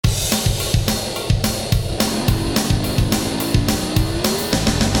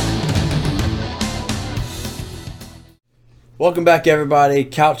Welcome back, everybody.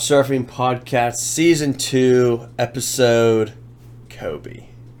 Couch Surfing Podcast, Season 2, Episode Kobe.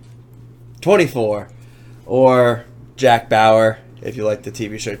 24, or Jack Bauer, if you like the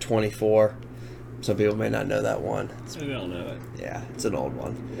TV show 24. Some people may not know that one. Maybe I'll know it. Yeah, it's an old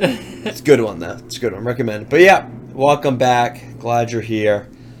one. It's a good one, though. It's a good one. Recommend it. But yeah, welcome back. Glad you're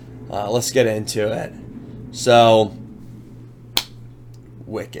here. Let's get into it. So,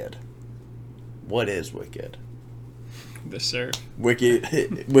 Wicked. What is Wicked? The surf. Wicked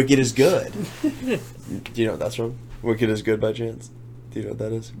is good. Do you know what that's from? Wicked is good by chance? Do you know what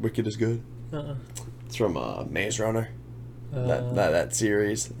that is? Wicked is good. It's from Maze Runner. That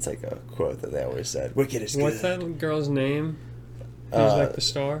series. It's like a quote that they always said. Wicked is good. What's that girl's name? Who's like the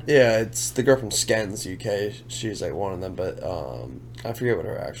star? Yeah, it's the girl from Skins UK. She's like one of them, but I forget what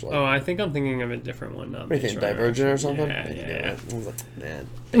her actual. Oh, I think I'm thinking of a different one. Not what do you think, Divergent or something? Yeah. I was like, man,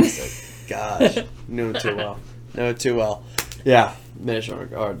 basic. Gosh, knew it too well. Know it too well. Yeah, Maze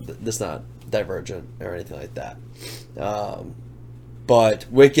Runner, or this not Divergent or anything like that. But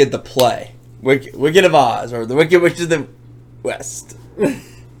Wicked the play, Wicked of Oz, or the Wicked Witch of the West.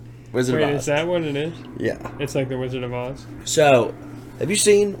 Wizard of Oz. Is that what it is? Yeah. It's like the Wizard of Oz. So, have you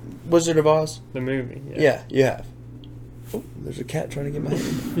seen Wizard of Oz? The movie. Yeah, you have. Oh, there's a cat trying to get my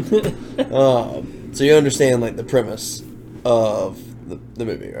hand. So you understand like the premise of the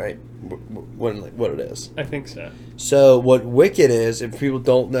movie, right? What it is. I think so. So what Wicked is, if people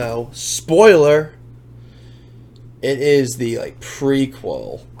don't know, spoiler, it is the like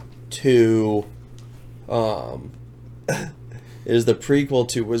prequel to is the prequel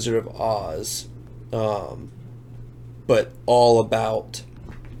to Wizard of Oz, but all about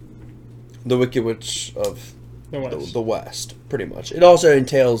the Wicked Witch of the West, pretty much. It also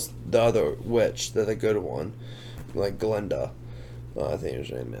entails the other witch, the good one, like Glinda, I think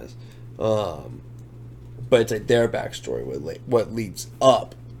her name is. But it's like their backstory, what leads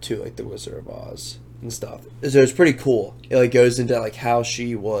up to like the Wizard of Oz and stuff. So it's pretty cool. It like goes into like how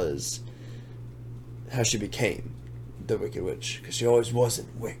she became the Wicked Witch, because she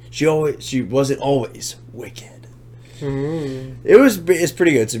wasn't always wicked. Mm-hmm. It's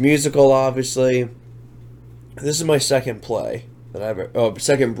pretty good. It's a musical, obviously. This is my second play that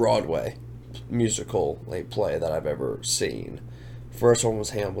second Broadway musical like play that I've ever seen. First one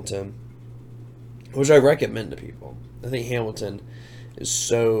was Hamilton, which I recommend to people. I think Hamilton is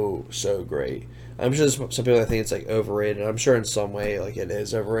so great. I'm sure some people think it's like overrated. I'm sure in some way like it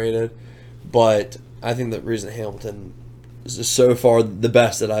is overrated, but I think the reason Hamilton is just so far the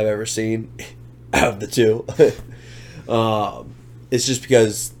best that I've ever seen out of the two, it's just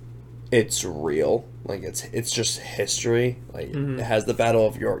because it's real. Like it's just history. Like It has the Battle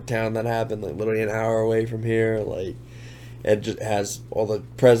of Yorktown that happened like literally an hour away from here. Like it just has all the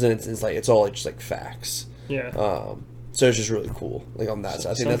presidents, and it's all like just like facts. Yeah. So it's just really cool. Like on that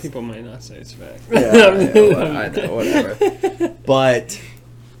side, I think some people might not say it's fact. I know, whatever. But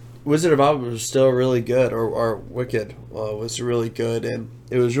Wizard of Oz was still really good, or Wicked was really good, and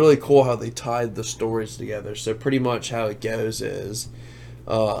it was really cool how they tied the stories together. So pretty much how it goes is,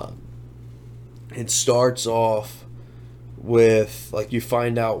 it starts off with like you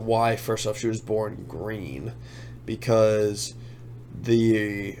find out why first off she was born green, because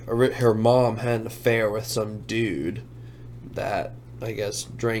her mom had an affair with some dude that I guess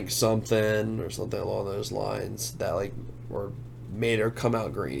drank something or something along those lines that like made her come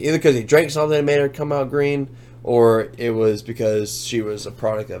out green. Either because he drank something that made her come out green, or it was because she was a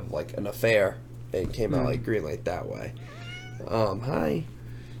product of like an affair and came out like green like that way. Hi.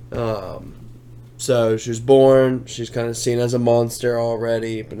 So she was born. She's kind of seen as a monster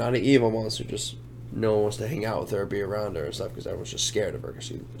already, but not an evil monster. Just no one wants to hang out with her or be around her and stuff because everyone's just scared of her because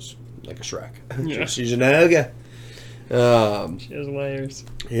she was like a Shrek. Yeah. She's an ogre. She has layers.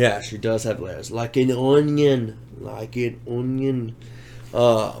 Yeah, she does have layers. Like an onion.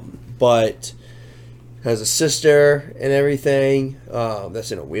 But has a sister and everything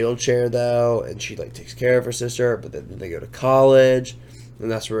that's in a wheelchair, though, and she like takes care of her sister, but then they go to college,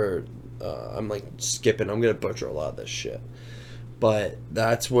 and that's where I'm like skipping. I'm going to butcher a lot of this shit. But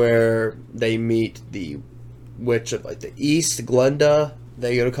that's where they meet the witch of like the East, Glinda.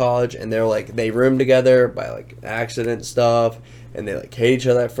 They go to college, and they room together by like accident stuff, and they like hate each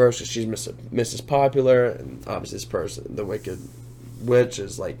other at first because she's Mrs. Popular, and obviously this person, the Wicked Witch,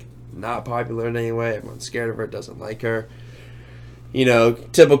 is like not popular in any way. Everyone's scared of her, doesn't like her. You know,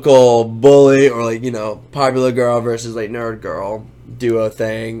 typical bully or like, you know, popular girl versus like nerd girl duo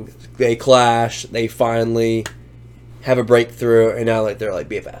thing. They clash. They finally have a breakthrough, and now like they're like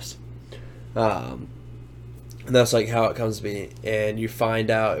BFFs. And that's like how it comes to be. And you find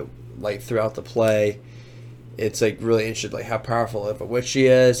out like throughout the play it's like really interesting, like how powerful of a witch she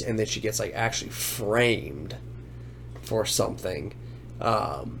is, and then she gets like actually framed for something,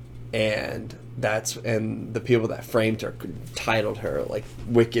 and the people that framed her titled her like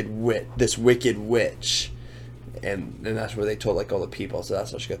this wicked witch, and that's where they told like all the people, so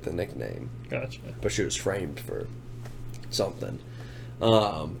that's how she got the nickname. Gotcha. But she was framed for something.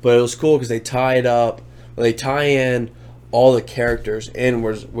 But it was cool because they tie in all the characters in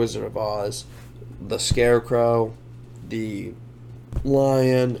Wizard of Oz: the Scarecrow, the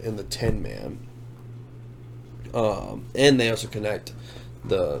Lion, and the Tin Man. And they also connect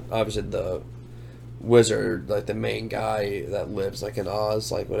obviously the wizard, like the main guy that lives like in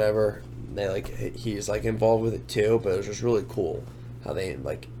Oz, like whatever. They like he's like involved with it too, but it was just really cool how they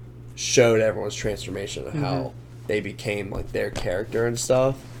like showed everyone's transformation of how they became like their character and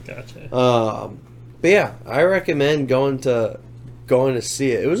stuff. Gotcha. But yeah, I recommend going to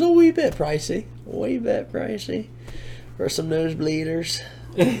see it. It was a wee bit pricey for some nosebleeders.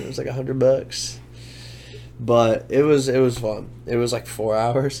 It was like $100, but it was fun. It was like 4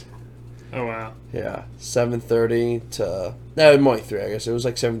 hours. Oh wow. Yeah, 7:30 to more like 3. I guess it was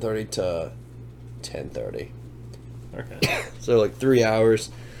like 7:30 to 10:30. Okay. So like 3 hours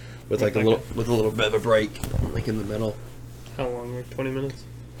with like a little bit of a break like in the middle. How long? Like 20 minutes?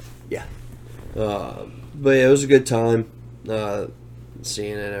 Yeah. But yeah, it was a good time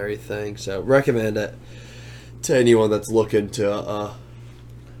seeing it and everything. So recommend it to anyone that's looking to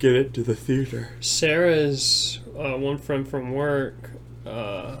get into the theater. Sarah's one friend from work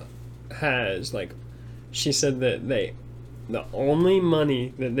has like, she said that the only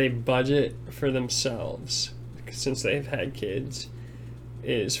money that they budget for themselves since they've had kids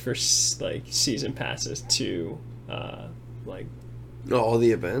is for like season passes to like all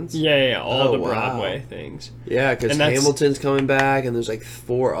the events. Yeah, all the Broadway things. Yeah, because Hamilton's coming back, and there's like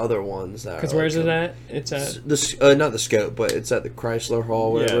 4 other ones that. Because where's it at? It's at not the Scope, but it's at the Chrysler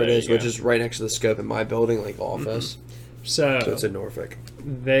Hall, whatever it is, which is right next to the Scope in my building, like office. So it's in Norfolk.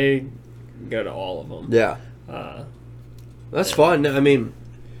 They go to all of them. Yeah. That's fun. I mean,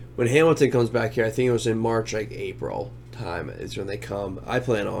 when Hamilton comes back here, I think it was in March, like April time is when they come. I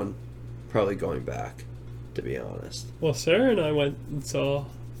plan on probably going back, to be honest. Well, Sarah and I went and saw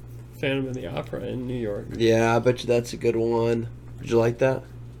Phantom of the Opera in New York. Yeah, I bet you that's a good one. Did you like that?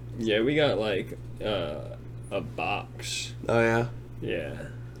 Yeah, we got like a box. Oh, yeah? Yeah,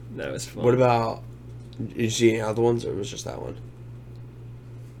 that was fun. What about, did you see any other ones, or was it just that one?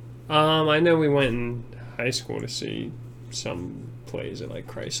 I know we went in high school to see some plays at like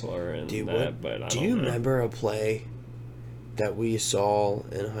Chrysler and but I don't know. Remember a play that we saw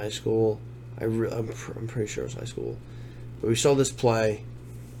in high school? I'm pretty sure it was high school. But we saw this play,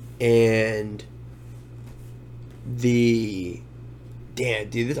 and honestly,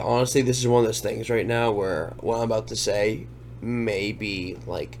 this is one of those things right now where what I'm about to say may be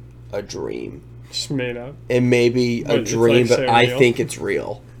like a dream. Just made up. It may be a dream, but I think it's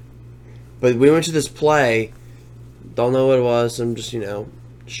real. But we went to this play, don't know what it was, some just,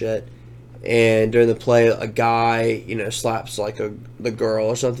 shit. And during the play, a guy, slaps like the girl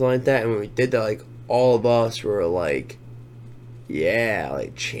or something like that. And when we did that, like all of us were like, yeah,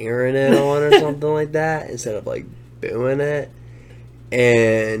 like cheering it on or something like that instead of like booing it.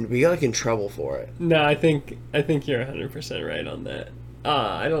 And we got like in trouble for it. No, I think you're 100% right on that.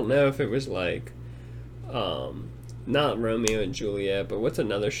 I don't know if it was like, not Romeo and Juliet, but what's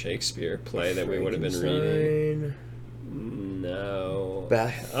another Shakespeare play that we would have been reading? No.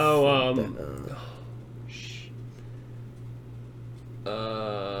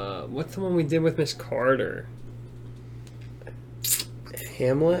 What's the one we did with Miss Carter?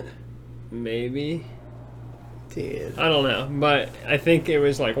 Hamlet? Maybe. Dude. I don't know, but I think it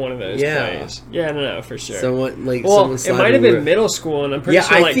was like one of those plays. Yeah, I don't know for sure. Someone it might have been middle school, and I'm pretty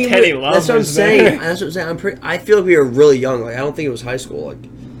sure like Kenny Love. That's what I'm saying. That's what I'm saying. I feel like we were really young. Like I don't think it was high school. Like.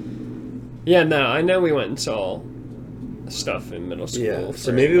 Yeah, no, I know we went and saw stuff in middle school. Yeah,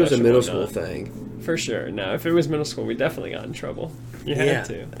 so maybe it was a middle school thing. For sure. No, if it was middle school, we definitely got in trouble. You had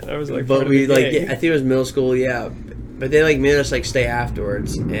to. That was like. But we like, I think it was middle school. Yeah, but they like made us like stay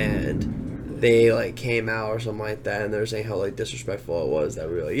afterwards, and they like came out or something like that, and they were saying how like disrespectful it was that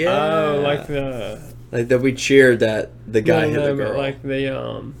we were like, yeah. Oh, like that we cheared that the guy hit the girl. But like the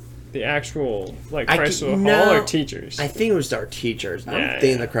actual like Chrysler Hall or teachers. I think it was our teachers. I don't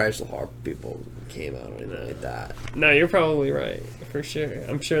think the Chrysler Hall people came out or anything like that. No, you're probably right for sure.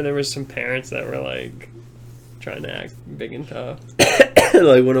 I'm sure there was some parents that were like trying to act big and tough.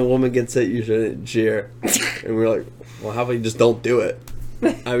 Like when a woman gets hit, you shouldn't cheer. And we're like, well, how about you just don't do it?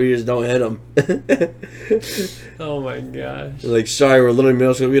 I mean, just don't hit them. Oh my gosh. Like, sorry, we're literally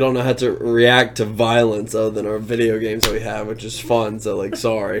middle school. We don't know how to react to violence other than our video games that we have, which is fun. So, like,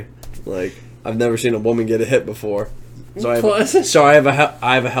 sorry. Like, I've never seen a woman get a hit before. So I have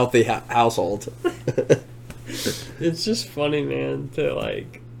a healthy household. It's just funny, man, to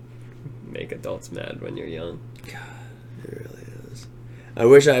like make adults mad when you're young. God, it really is. I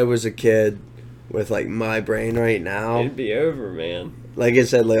wish I was a kid with like my brain right now. It'd be over, man. Like I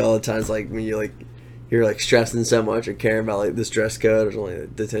said, like all the times, like when you're like stressing so much or caring about like this dress code or something,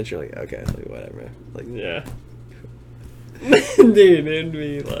 like, detention. Like okay, like whatever. Like yeah, dude, it'd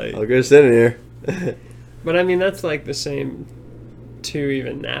be like I'll go sit in here. But I mean, that's like the same too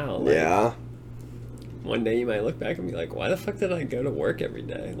even now. Like, yeah. One day you might look back and be like, why the fuck did I go to work every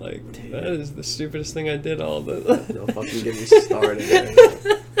day? Like, dude, that is the stupidest thing I did all the... Don't fucking get me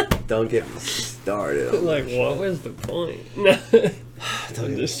started. Don't get me started. Like, what was the point? No.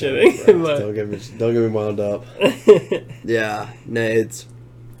 I'm just started, kidding. But... Don't get me wound up. Yeah. No, it's...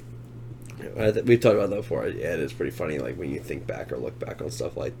 We've talked about that before. Yeah, it is pretty funny, like, when you think back or look back on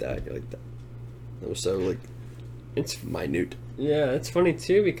stuff like that. You're like, that was so, like... It's minute. Yeah, it's funny,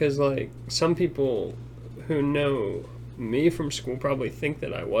 too, because, like, some people... who know me from school probably think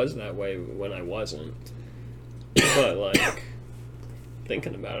that I was that way when I wasn't. But, like,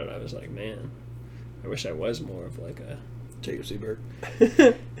 thinking about it, I was like, man, I wish I was more of, like, a... Jacob Seberg.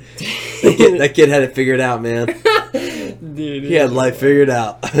 that kid had it figured out, man. Dude, he had life figured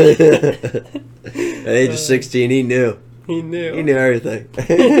out. At the age of 16, he knew. He knew. He knew everything.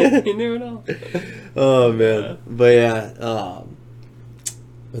 He knew it all. Oh, man. But, yeah,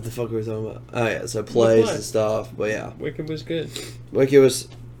 what the fuck were we talking about? Oh, yeah, so plays and stuff. But, yeah. Wicked was good. Wicked was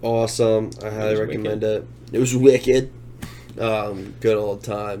awesome. I highly recommend it. It was wicked. Good old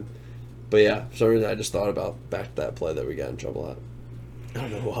time. But, yeah, for some reason I just thought about back to that play that we got in trouble at. I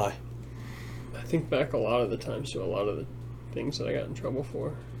don't know why. I think back a lot of the times to a lot of the things that I got in trouble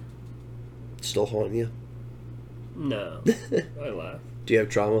for. Still haunting you? No. I laugh. Do you have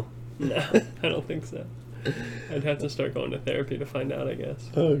trauma? No, I don't think so. I'd have to start going to therapy to find out, I guess.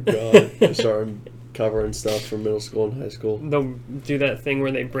 Oh, God. Start covering stuff from middle school and high school. They'll do that thing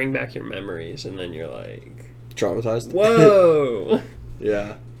where they bring back your memories, and then you're like... Traumatized? Whoa!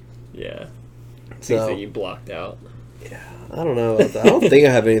 Yeah. Yeah. Things So, that you blocked out. Yeah, I don't know about that. I don't think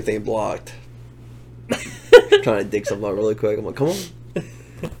I have anything blocked. Trying to dig something out really quick. I'm like, come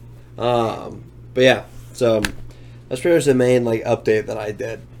on. But yeah, so that's pretty much the main like update that I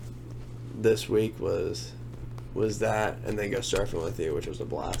did this week was that, and then go surfing with you, which was a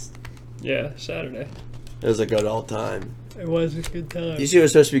blast. Yeah, Saturday. It was a good old time. It was a good time. You see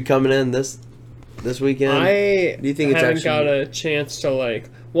what's supposed to be coming in this weekend? Do you think it's haven't actually got a chance to like...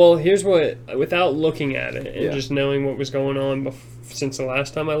 Well, here's what... Without looking at it and just knowing what was going on since the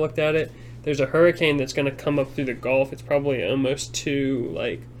last time I looked at it, there's a hurricane that's going to come up through the Gulf. It's probably almost to,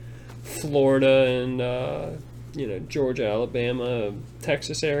 like, Florida and, Georgia, Alabama,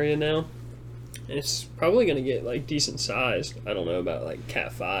 Texas area now. And it's probably going to get, like, decent sized. I don't know about, like,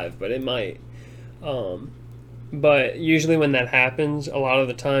 Cat 5, but it might. But usually when that happens, a lot of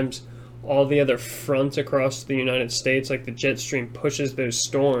the times... all the other fronts across the United States, like the jet stream, pushes those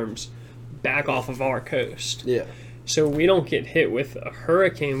storms back off of our coast. Yeah. So we don't get hit with a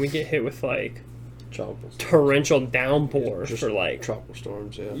hurricane. We get hit with, like, torrential downpour for, like... tropical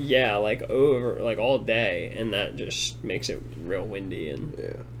storms, yeah. Yeah, like, over, like, all day. And that just makes it real windy. And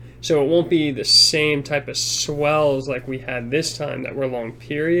yeah. so it won't be the same type of swells like we had this time that were long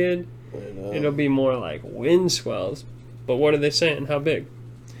period. It'll be more like wind swells. But what are they saying? How big?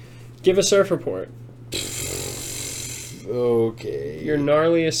 Give a surf report. Okay. Your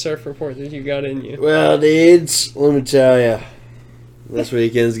gnarliest surf report that you got in you. Well, dudes, let me tell you, this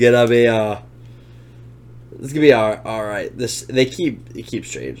weekend's gonna be it's gonna be all right. It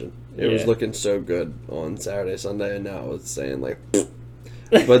keeps changing. It was looking so good on Saturday, Sunday, and now it's saying like,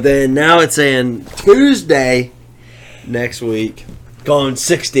 but then now it's saying Tuesday next week, going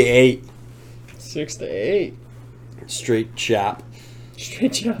 6 to 8. 6 to 8. Straight chop.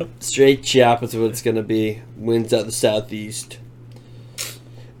 Straight chop is what it's going to be. Winds out the southeast.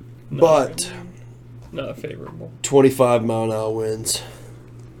 But not favorable. 25-mile-an-hour winds.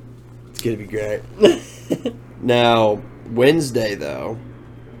 It's going to be great. Now, Wednesday, though,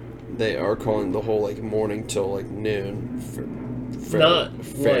 they are calling the whole like morning till like noon.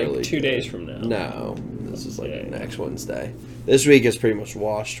 Fairly like 2 days from now. No, this is like next Wednesday. This week is pretty much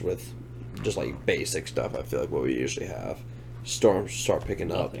washed with just like basic stuff. I feel like what we usually have. Storms start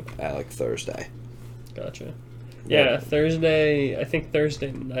picking up at like Thursday. Gotcha. Yeah, Thursday. I think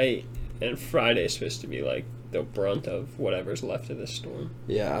Thursday night and Friday is supposed to be like the brunt of whatever's left of this storm.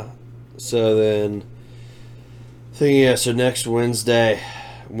 Yeah. So then, so next Wednesday,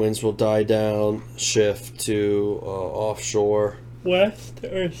 winds will die down, shift to offshore. West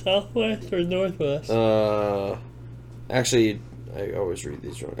or southwest or northwest? Actually, I always read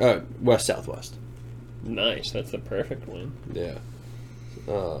these wrong. West southwest. Nice. That's the perfect one. Yeah.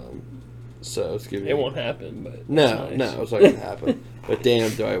 So it's gonna be. It won't happen, but No, nice. it's not gonna happen. But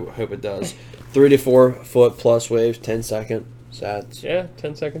damn, do I hope it does. 3 to 4 foot plus waves, 10-second sats. Yeah,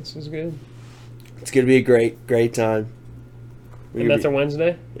 10 seconds is good. It's gonna be a great time. And that's a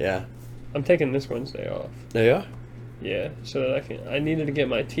Wednesday? Yeah. I'm taking this Wednesday off. There you are. Yeah, so that I needed to get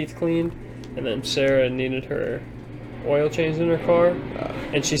my teeth cleaned, and then Sarah needed her oil changed in her car,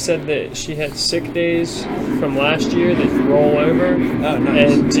 and she said that she had sick days from last year that roll over. Oh,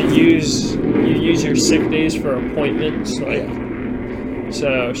 nice. And you use your sick days for appointments, like. Yeah.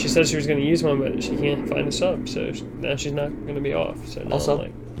 So she said she was going to use one, but she can't find a sub, so now she's not going to be off. So now Also, I'm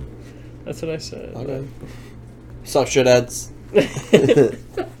like, that's what I said. Okay. Sup, shitheads?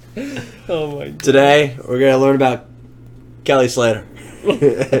 Oh my god. Today we're gonna learn about Kelly Slater.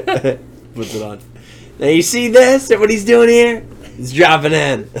 Puts it on. Now you see this? What he's doing here? He's dropping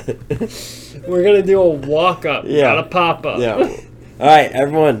in. We're gonna do a walk up, Yeah. not a pop up. Yeah. All right,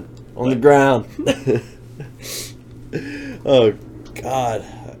 everyone on the ground. Oh God,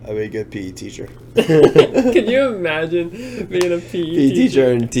 I'd be a good PE teacher. Can you imagine being a PE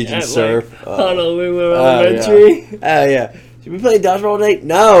teacher and teaching at, surf? Like, Honolulu Elementary? Oh yeah. Should we play dodgeball today?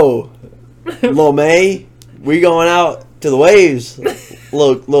 No. Little May, we going out to the waves.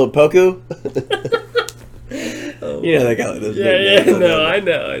 Little Poku. You know that guy that does. Yeah. No, I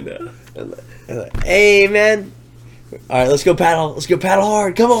know. And like, hey man, all right, let's go paddle. Let's go paddle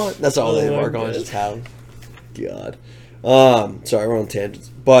hard. Come on. That's all they work on, just paddle. God. Sorry, we're on tangents,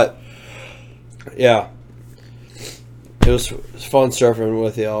 but yeah, it was fun surfing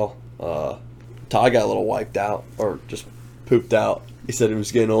with y'all. Todd got a little wiped out, or just pooped out. He said he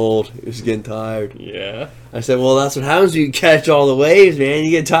was getting old. He was getting tired. Yeah. I said, well, that's what happens when you catch all the waves, man.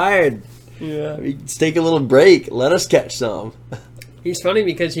 You get tired. Yeah. Let's take a little break. Let us catch some. He's funny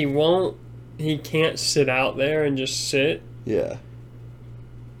because he can't sit out there and just sit. Yeah.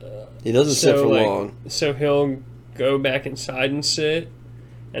 He doesn't sit for long. So he'll go back inside and sit,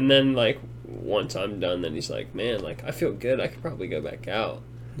 and then like once I'm done, then he's like, man, like I feel good. I could probably go back out.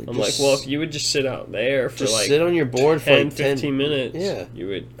 I'm like, well, if you would just sit out there for just like sit on your board 10, for like 15 minutes, yeah, you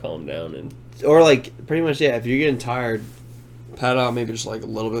would calm down and or like pretty much if you're getting tired, paddle out maybe just like a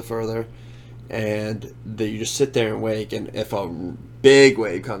little bit further, and then you just sit there and wait. And if a big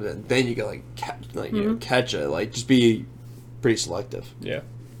wave comes in, then you can like catch it. Like just be pretty selective. Yeah.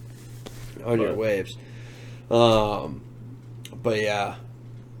 On your waves. But yeah,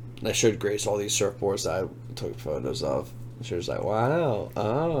 I showed Grace all these surfboards that I took photos of. She was like, wow,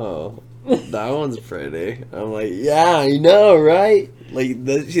 oh, that one's pretty. I'm like, yeah, I know, right? Like,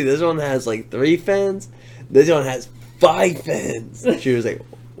 this one has like 3 fins. This one has 5 fins. She was like,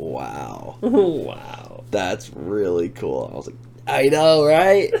 wow. Wow. That's really cool. I was like, I know,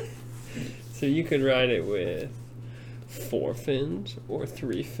 right? So you could ride it with 4 fins, or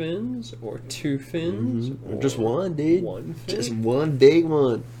 3 fins, or 2 fins, or just one, dude. 1 fin. Just one big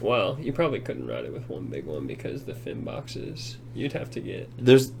one. Well, you probably couldn't ride it with one big one because the fin boxes you'd have to get.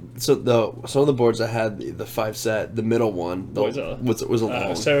 Some of the boards that had the 5 set, the middle one was a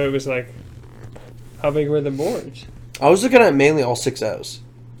long. So it was like, how big were the boards? I was looking at mainly all 6.0s.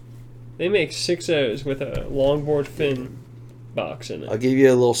 They make 6.0s with a longboard fin box in it. I'll give you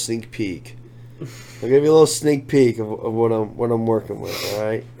a little sneak peek. I'll give you a little sneak peek of what I'm working with. All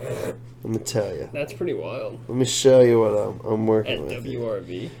right, let me tell you. That's pretty wild. Let me show you what I'm working with. At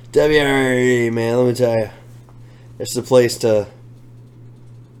WRV. WRV, man. Let me tell you, it's the place to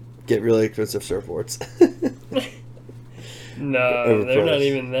get really expensive surfboards. No, they're not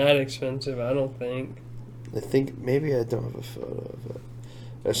even that expensive. I don't think. I think maybe I don't have a photo of it.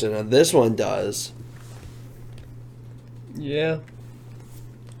 Actually, now this one does. Yeah.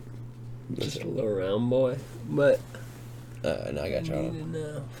 Just a little round boy, but no, I got you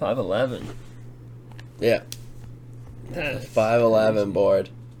on. 5'11". Yeah, That's 5'11" board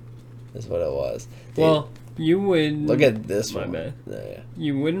is what it was. Dude, well, you would look at this my one. bad. Yeah.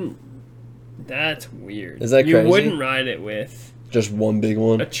 You wouldn't. That's weird. Is that you crazy? You wouldn't ride it with just one big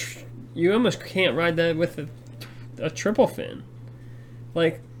one. You almost can't ride that with a triple fin.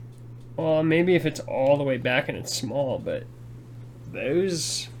 Like, well, maybe if it's all the way back and it's small, but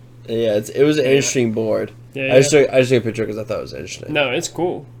those. Yeah, it was an interesting board. Yeah, I just took a picture because I thought it was interesting. No, it's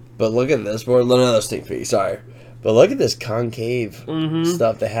cool. But look at this board. Another sneak peek. Sorry, but look at this concave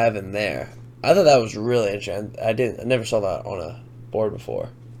stuff they have in there. I thought that was really interesting. I never saw that on a board before.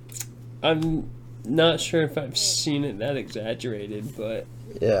 I'm not sure if I've seen it that exaggerated, but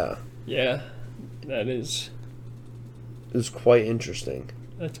Yeah. yeah, that is. It was quite interesting.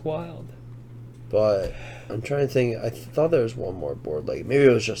 That's wild. But I'm trying to think. I thought there was one more board. Like maybe it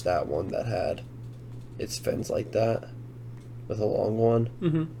was just that one that had its fins like that with a long one.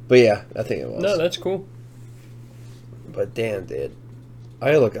 Mm-hmm. But yeah, I think it was. No, that's cool. But damn, dude,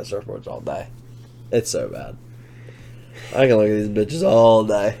 I can look at surfboards all day. It's so bad. I can look at these bitches all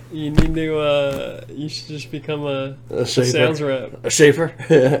day. You need to. You should just become a shaper. sales rep. A shaper?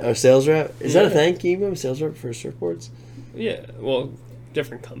 A sales rep? Is that a Yeah. thing? Can you become a sales rep for surfboards? Yeah, well,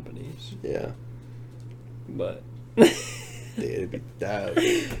 different companies, Yeah. but Dude, it'd be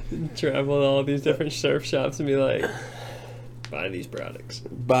that. travel to all these different surf shops and be like, buy these products.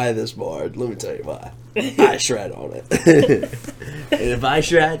 Buy this board. Let me tell you why. I shred on it. And if I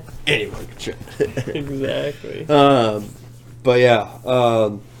shred, anyone can shred. Exactly. But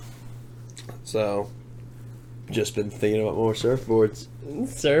yeah. So, just been thinking about more surfboards.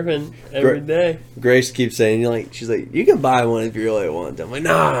 Surfing every day. Grace keeps saying, she's like, you can buy one if you really want to. I'm like,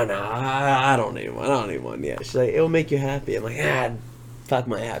 no, I don't need one. I don't need one yet. She's like, it'll make you happy. I'm like, fuck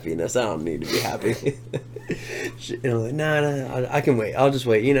my happiness. I don't need to be happy. I'm like, no, I can wait. I'll just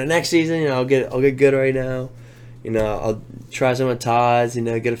wait. Next season, I'll get good right now. I'll try some of Todd's,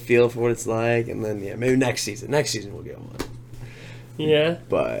 get a feel for what it's like, and then maybe next season we'll get one. Yeah.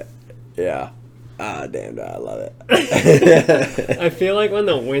 But yeah. Ah, damn, I love it. I feel like when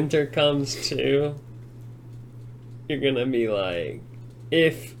the winter comes too, you're gonna be like,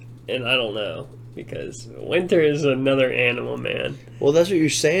 and I don't know, because winter is another animal, man. Well, that's what you're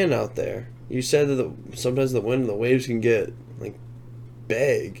saying out there. You said that sometimes the wind and the waves can get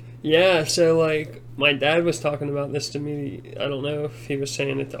big. Yeah, so my dad was talking about this to me. I don't know if he was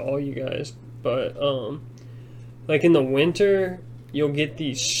saying it to all you guys, but in the winter, you'll get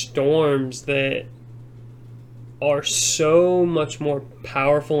these storms that are so much more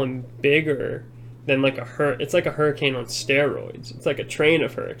powerful and bigger than it's like a hurricane on steroids. It's like a train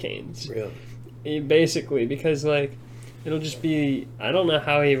of hurricanes. Really? Basically, because it'll just be, I don't know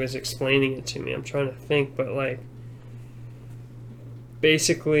how he was explaining it to me. I'm trying to think, but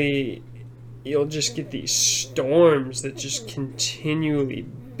basically you'll just get these storms that just continually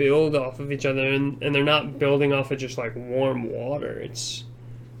build off of each other, and they're not building off of just warm water. It's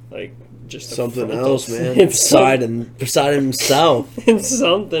just something else, man. It's Poseidon himself. It's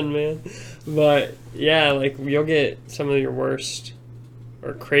something, man. But yeah, you'll get some of your worst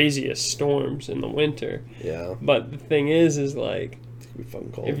or craziest storms in the winter. Yeah. But the thing is it's gonna be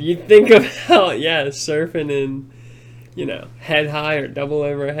fucking cold. if you think about surfing in head high or double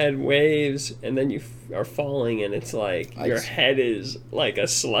overhead waves, and then you are falling, and it's your head is like a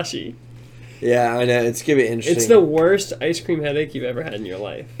slushy. Yeah, I know. It's going to be interesting. It's the worst ice cream headache you've ever had in your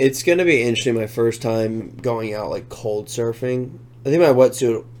life. It's going to be interesting my first time going out cold surfing. I think my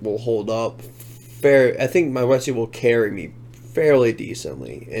wetsuit will hold up. I think my wetsuit will carry me fairly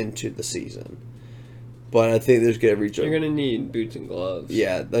decently into the season. But I think there's going to reach. You're going to need boots and gloves.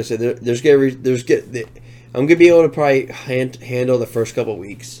 Yeah, like I said, I'm going to be able to probably handle the first couple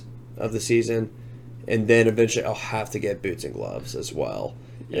weeks of the season, and then eventually I'll have to get boots and gloves as well.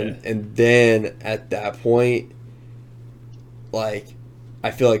 Yeah. And then at that point,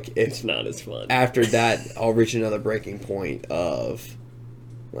 I feel like if it's not as fun. After that, I'll reach another breaking point of,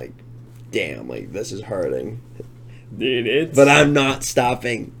 damn, this is hurting. Dude, But I'm not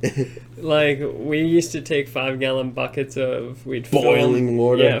stopping. We used to take 5-gallon buckets of boiling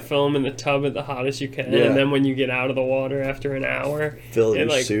water. Yeah, fill them in the tub at the hottest you can, and then when you get out of the water after an hour, fill your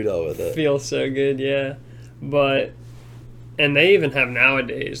suit up with it. Feels so good, yeah. But and they even have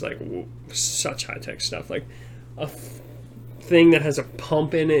nowadays such high tech stuff, a thing that has a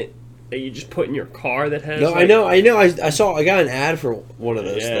pump in it that you just put in your car that has. No, I know. I got an ad for one of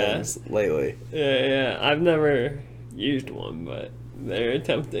those things lately. Yeah. I've never used one, but they're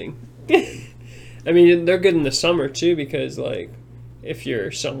tempting. I mean, they're good in the summer too, because if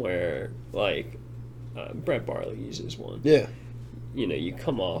you're somewhere Brett Barley uses one. Yeah. You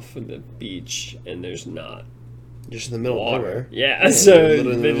come off of the beach and there's not just in the middle of nowhere. Yeah, so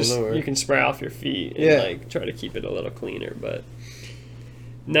you can spray off your feet and try to keep it a little cleaner. But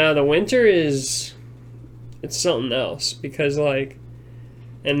no, the winter it's something else, because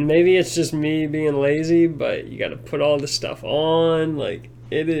and maybe it's just me being lazy, but you got to put all the stuff on.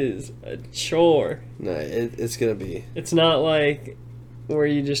 It is a chore. No, it's gonna be. It's not where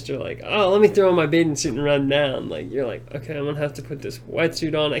you just are oh, let me throw on my bathing suit and run down. You're okay, I'm gonna have to put this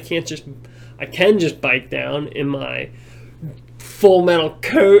wetsuit on. I can just bike down in my full metal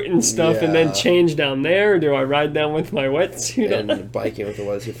coat and stuff and then Yeah. change down there? Or do I ride down with my wetsuit on? And biking with the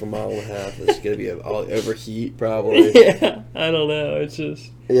wetsuit for a mile and a half is going to be all overheat, probably. Yeah, I don't know. It's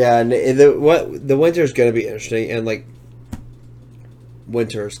just... Yeah, and the winter is going to be interesting, and like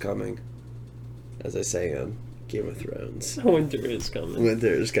winter is coming, as I say on Game of Thrones. Winter is coming.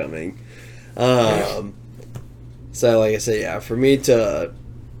 Winter is coming. So like I said, yeah, for me to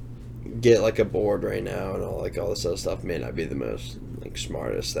get like a board right now and all this other stuff may not be the most like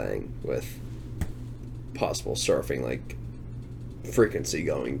smartest thing with possible surfing like frequency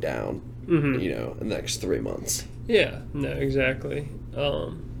going down. Mm-hmm. You know, in the next 3 months. Yeah, no, exactly.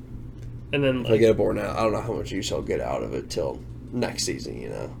 And then If I get a board now, I don't know how much use I'll get out of it till next season. You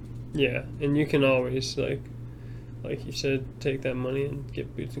know. yeah, and you can always like you said, take that money and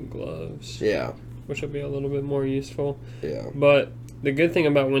get boots and gloves. Yeah. Which will be a little bit more useful. Yeah. But the good thing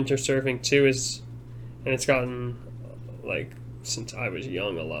about winter surfing too is, and it's gotten like since I was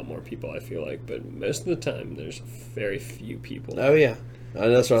young, a lot more people I feel like, but most of the time there's very few people. Oh yeah.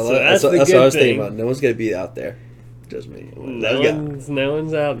 That's what I So like. that's That's the what good I was thing. thinking about. No one's gonna be out there. Just me. No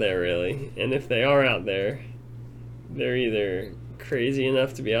one's out there really, and if they are out there, they're either crazy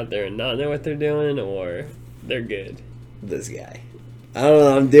enough to be out there and not know what they're doing, or they're good. This guy. I don't know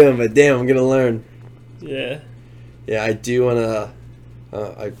what I'm doing, but damn, I'm gonna learn. Yeah. Yeah, I do wanna.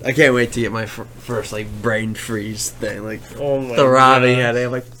 I can't wait to get my first like brain freeze thing, like Oh my throbbing gosh. headache.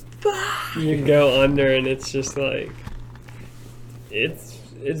 I'm like, You go under and it's just like it's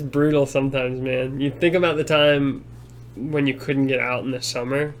brutal sometimes, man. You think about the time when you couldn't get out in the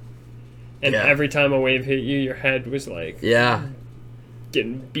summer, and Yeah. every time a wave hit you, your head was like yeah.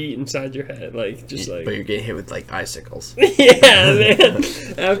 getting beat inside your head, like just like But you're getting hit with like icicles. yeah, man.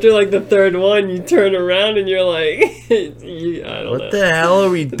 After like the third one, you turn around and you're like, I don't know. What the hell are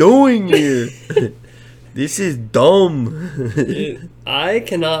we doing here? This is dumb. I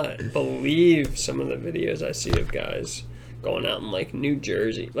cannot believe some of the videos I see of guys going out in like New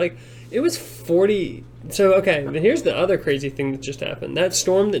Jersey. Like it was 40. So okay, here's the other crazy thing that just happened. That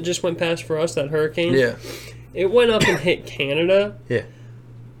storm that just went past for us, that hurricane. Yeah. It went up and hit Canada. Yeah.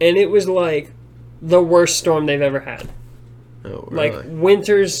 And it was like the worst storm they've ever had. Oh, really? Like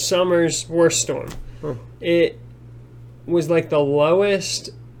winter's, summer's worst storm. Huh. It was like the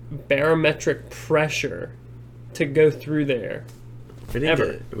lowest barometric pressure to go through there. We didn't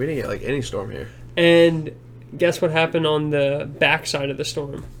ever. get like any storm here. And guess what happened on the backside of the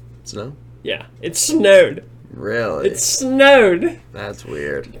storm? Snow? Yeah, it snowed. Really? It snowed. That's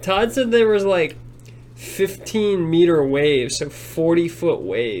weird. Todd said there was like 15-meter waves, so 40-foot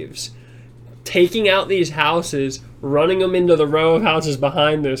waves, taking out these houses, running them into the row of houses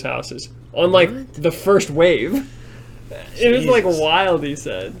behind those houses on like What? the first wave. It was like Jesus. wild, he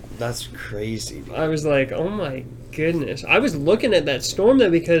said. That's crazy, dude. I was like, oh my goodness. I was looking at that storm though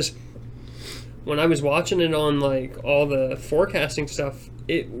because when I was watching it on like all the forecasting stuff,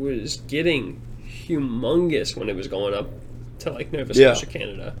 it was getting humongous when it was going up to like Nova Yeah. Scotia,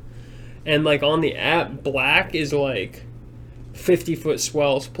 Canada. And like on the app, black is like 50-foot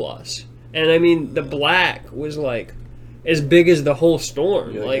swells plus. And I mean, the black was like as big as the whole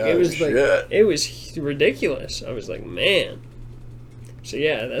storm. You're Like like, it "Oh, was like shit." it was ridiculous. I was like, man. So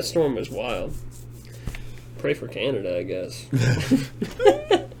yeah, that storm was wild. Pray for Canada, I guess.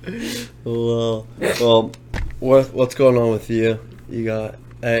 Well, what's going on with you? You got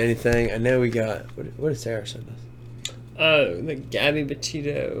anything? I know we got. What did Sarah send us? The Gabby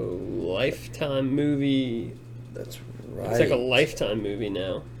Petito Lifetime movie. That's right. It's like a Lifetime movie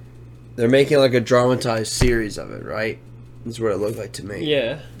now. They're making like a dramatized series of it, right? That's what it looked like to me.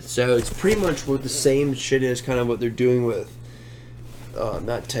 Yeah. So it's pretty much what the same shit is, kind of what they're doing with,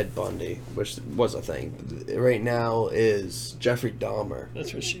 not Ted Bundy, which was a thing. Right now is Jeffrey Dahmer.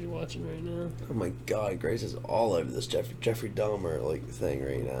 That's what she's watching right now. Oh my God, Grace is all over this Jeffrey Dahmer like thing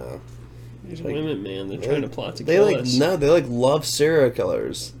right now. These Like, women, man, they're trying to plot to They kill like us. no, they like love serial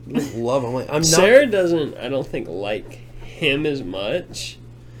killers. They like, love them. Like I'm not. Sarah doesn't, I don't think, like him as much.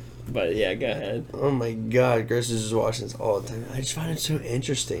 But yeah, go ahead. Oh my God, Grace is just watching this all the time. I just find it so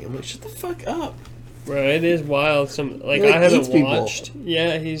interesting. I'm like, shut the fuck up. Bro, it is wild. Some like He, like, I haven't eats people. watched.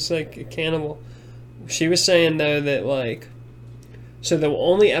 Yeah, he's like a cannibal. She was saying though that like, so the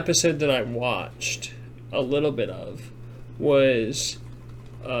only episode that I watched a little bit of was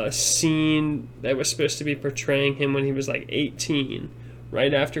a scene that was supposed to be portraying him when he was like 18,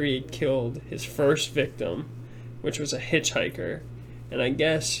 right after he had killed his first victim, which was a hitchhiker. And I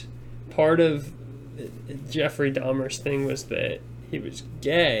guess part of Jeffrey Dahmer's thing was that he was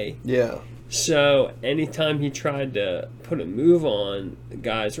gay. Yeah. So anytime he tried to put a move on, the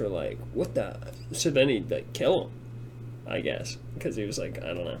guys were like, what the? So then he'd like kill him. I guess, because he was like,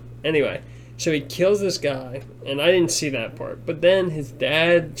 I don't know. Anyway, so he kills this guy, and I didn't see that part. But then his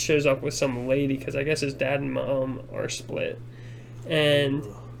dad shows up with some lady, because I guess his dad and mom are split. And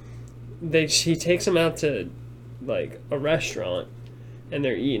he takes him out to, like, a restaurant, and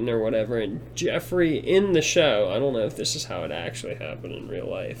they're eating or whatever. And Jeffrey, in the show, I don't know if this is how it actually happened in real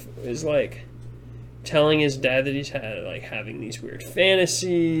life, is, like, telling his dad that he's having these weird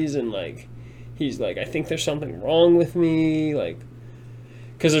fantasies, and, like, he's like, I think there's something wrong with me, like,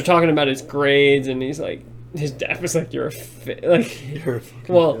 because they're talking about his grades, and he's like, his dad was like, you're a fucking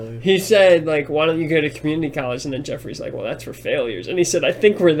well, he said, like, why don't you go to community college? And then Jeffrey's like, well, that's for failures. And he said, I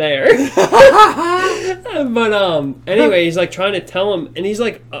think we're there. But anyway, he's like trying to tell him, and he's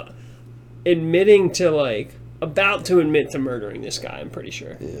like admitting to, like, about to admit to murdering this guy, I'm pretty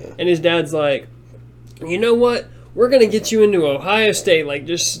sure. Yeah. And his dad's like, you know what? We're going to get you into Ohio State, like,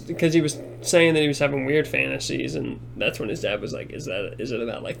 just because he was saying that he was having weird fantasies, and that's when his dad was like, is it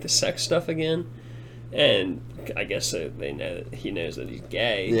about, like, the sex stuff again? And I guess they know that he knows that he's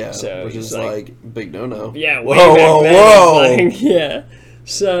gay. Yeah, so which is, like, big no-no. Yeah, whoa. Like, yeah.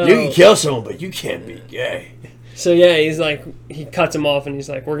 So you can kill someone, but you can't be gay. So, yeah, he's like, he cuts him off, and he's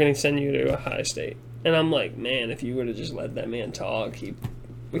like, we're going to send you to Ohio State. And I'm like, man, if you would have just let that man talk,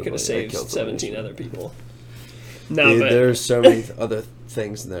 we could have saved 17 other people. No, dude, but there's so many other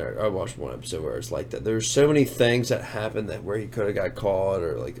things in there. I watched one episode where it's like that. There's so many things that happened where he could have got caught,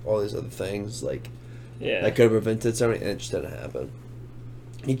 or like all these other things that could have prevented so many, and it just didn't happen.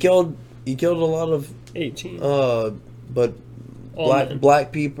 He killed a lot of 18. But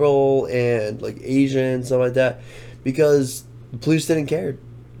black people and like Asians, stuff like that, because the police didn't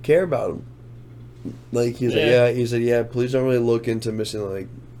care about him. Like he said, yeah, police don't really look into missing like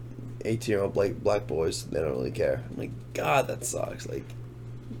 18-year-old black boys. They don't really care. I'm like, God, that sucks. Like,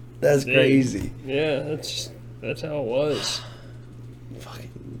 that's crazy. Yeah, that's how it was.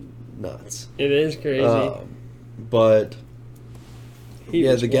 Fucking nuts. It is crazy. But the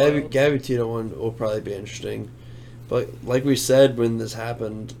wild. Gabby Tito one will probably be interesting. But like we said when this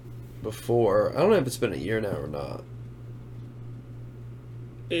happened before, I don't know if it's been a year now or not.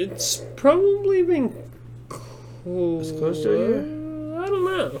 It's probably been It's close to a year? I don't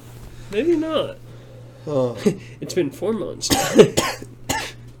know. Maybe not. It's been 4 months.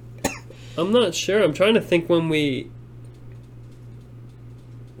 I'm not sure. I'm trying to think when we...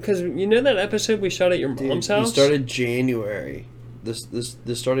 Because you know that episode we shot at your mom's house? We started January. This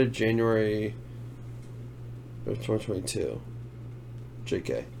started January of 2022.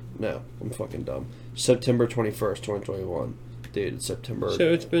 JK. No, I'm fucking dumb. September 21st, 2021. Dude, it's September.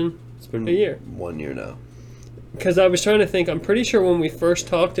 So it's been a year. 1 year now. Because I was trying to think, I'm pretty sure when we first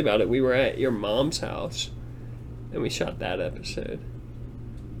talked about it, we were at your mom's house, and we shot that episode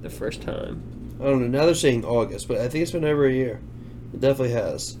the first time. I don't know. Now they're saying August, but I think it's been over a year. It definitely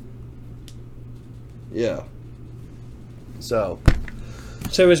has. Yeah. So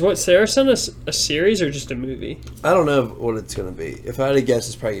is what Sarah sent us a series or just a movie? I don't know what it's going to be. If I had to guess,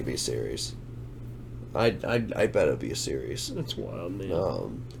 it's probably going to be a series. I bet it'll be a series. That's wild,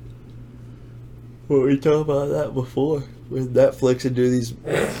 man. Well, we talked about that before with Netflix and do these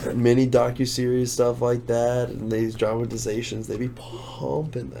mini docuseries, stuff like that, and these dramatizations. They be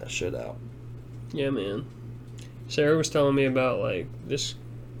pumping that shit out. Yeah, man. Sarah was telling me about, like, this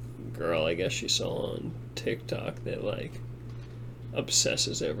girl, I guess she saw on TikTok that, like,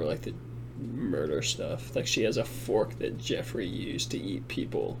 obsesses over, like, the murder stuff. Like, she has a fork that Jeffrey used to eat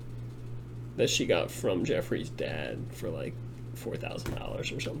people that she got from Jeffrey's dad for, like,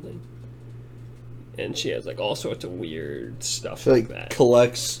 $4,000 or something. And she has, like, all sorts of weird stuff like that.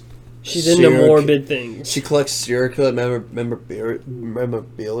 Collects. She's into morbid things. She collects serial killer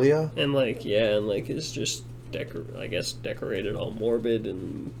memorabilia. And, like, yeah, and, like, is just, I guess, decorated all morbid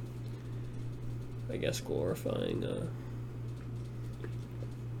and, I guess, glorifying.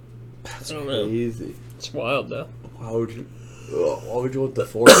 That's I don't know. crazy. It's wild, though. Why would you want the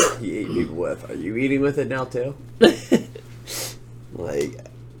fork you ate people with? Are you eating with it now, too? Like...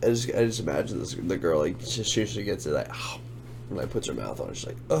 I just imagine the girl, like, she gets it, like, and like puts her mouth on it, she's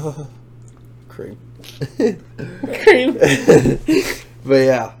like, cream. Cream. But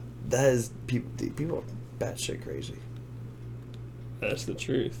yeah, that is, people are batshit crazy. That's the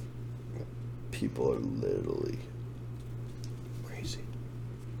truth. People are literally crazy.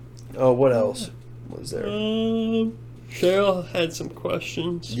 Oh, what else was there? Cheryl had some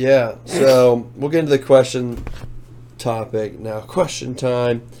questions. Yeah, so we'll get into the question topic now. Question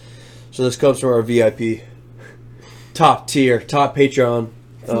time. So this comes from our VIP, top tier, top Patreon,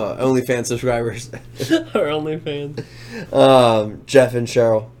 OnlyFans subscribers. Our OnlyFans. Jeff and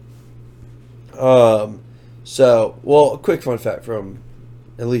Cheryl. So, well, a quick fun fact from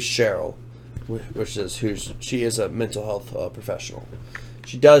at least Cheryl, which is she is a mental health professional.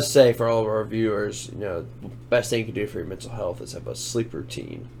 She does say for all of our viewers, the best thing you can do for your mental health is have a sleep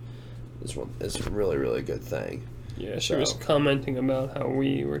routine. This one is a really, really good thing. Yeah, she was commenting about how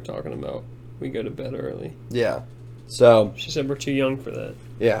we were talking about we go to bed early. Yeah. So she said we're too young for that.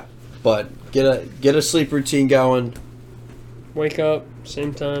 Yeah, but get a sleep routine going. Wake up,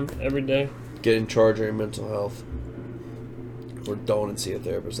 same time, every day. Get in charge of your mental health. Or don't and see a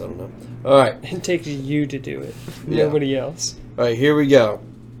therapist, I don't know. All right. It takes you to do it. Yeah. Nobody else. All right, here we go.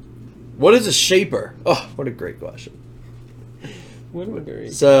 What is a shaper? Oh, what a great question.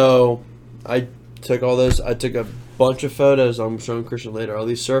 So, I took a bunch of photos. I'm showing Christian later. All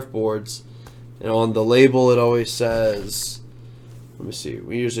these surfboards. And on the label, it always says, let me see.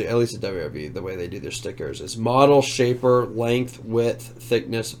 We usually, at least at WRV, the way they do their stickers is model, shaper, length, width,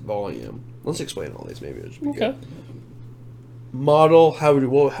 thickness, volume. Let's explain all these. Maybe it should be good. Model. How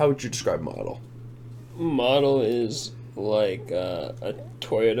would you describe model? Model is like a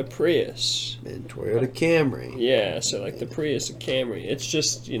Toyota Prius and Toyota Camry. Yeah, so like the Prius and Camry. It's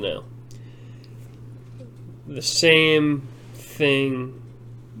just the same thing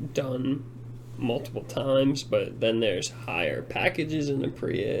done multiple times, but then there's higher packages in the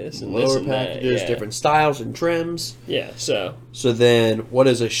Prius and lower packages, different styles and trims. Yeah, so then what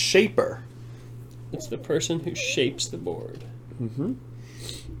is a shaper? It's the person who shapes the board. Mm-hmm.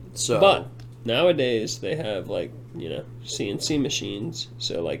 But nowadays they have CNC machines.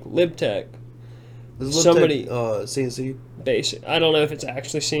 So like LibTech. Somebody CNC basic. I don't know if it's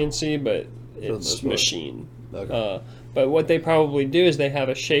actually CNC, but it's machine. Okay. But what they probably do is they have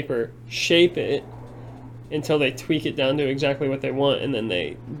a shaper shape it until they tweak it down to exactly what they want, and then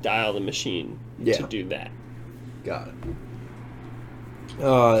they dial the machine to do that. Got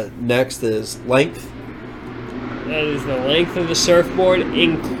it. Next is length. That is the length of the surfboard,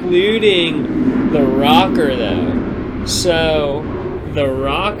 including the rocker, though. So the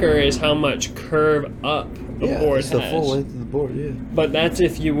rocker is how much curve up the board has. Yeah, it's the full length of the board, yeah. But that's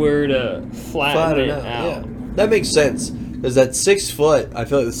if you were to flatten it out. Yeah. That makes sense, because that 6 foot, I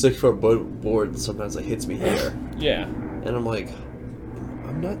feel like the 6 foot board sometimes hits me here. Yeah. And I'm like,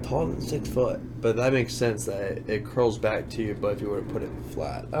 I'm not taller than 6 foot. But that makes sense that it curls back to you, but if you were to put it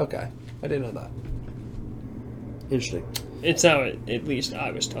flat. Okay. I didn't know that. Interesting. It's how at least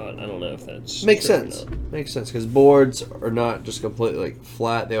I was taught. I don't know if that's makes sense. Makes sense, because boards are not just completely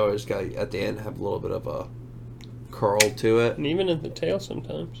flat. They always got at the end have a little bit of a curl to it, and even at the tail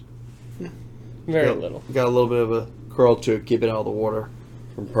sometimes. Yeah. Very little. Got a little bit of a curl to it, keep it out of the water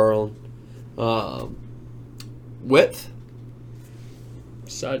from purling. Width.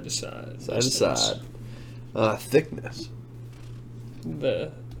 Side to side. Side to side. Thickness.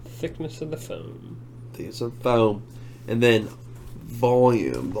 The thickness of the foam. Thickness of foam. And then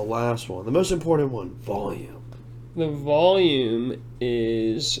volume, the last one. The most important one, volume. The volume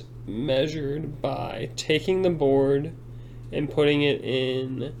is measured by taking the board and putting it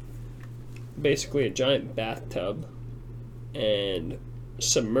in basically a giant bathtub and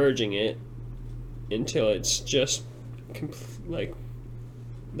submerging it until it's just like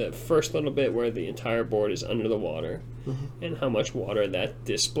the first little bit where the entire board is under the water, and how much water that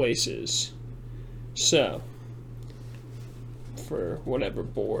displaces. So for whatever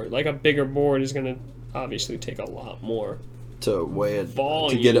board, like a bigger board is going to obviously take a lot more to weigh it,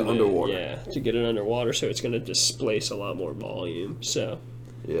 volume, to get it underwater. Yeah, to get it underwater, so it's going to displace a lot more volume. So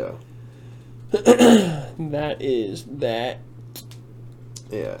yeah. That is that.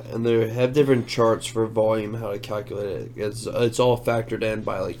 Yeah, and they have different charts for volume, how to calculate it. It's all factored in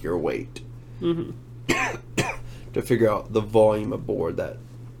by your weight. To figure out the volume of board that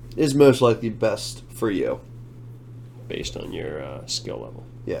is most likely best for you. Based on your skill level.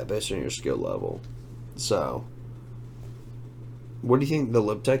 Yeah, based on your skill level. So, what do you think the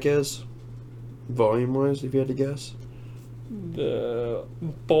LibTech is? Volume-wise, if you had to guess? The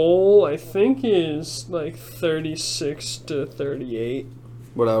bowl, I think, is 36 to 38.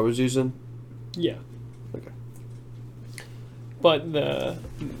 What I was using? Yeah. Okay. But the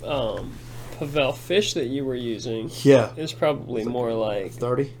Pavel fish that you were using is probably more like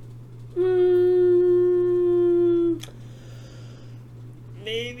 30?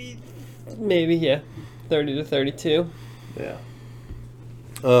 Maybe, yeah. 30 to 32. Yeah.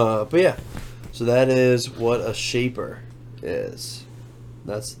 But yeah. So that is what a shaper is.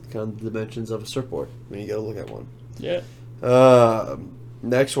 That's kind of the dimensions of a surfboard when you go to look at one. Yeah.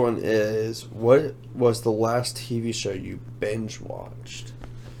 Next one is, what was the last TV show you binge watched?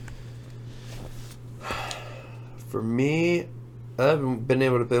 For me, I haven't been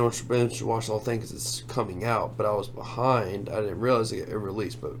able to binge watch the whole thing because it's coming out, but I was behind. I didn't realize it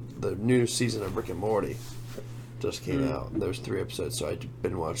released, but the new season of Rick and Morty just came out. And there was 3 episodes, so I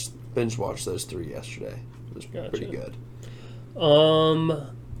binge watched those 3 yesterday. It was pretty good.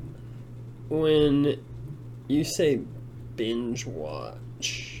 When you say binge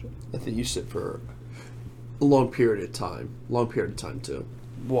watch, I think you sit for a long period of time to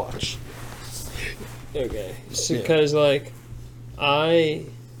watch. Okay, because like I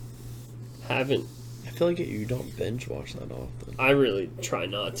haven't. I feel like you don't binge watch that often. I really try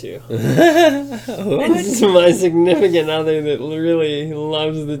not to. It's my significant other that really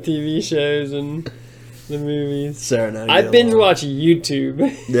loves the TV shows and the movies. Sarah, I binge watch YouTube.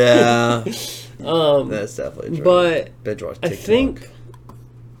 Yeah, that's definitely true. But binge watch TikTok. I think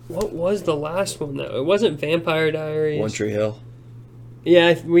what was the last one though? It wasn't Vampire Diaries. One Tree Hill.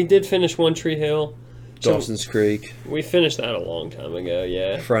 Yeah, we did finish One Tree Hill. Dawson's Creek. We finished that a long time ago.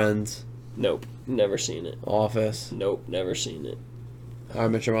 Yeah. Friends. Nope, never seen it. Office. Nope, never seen it. How I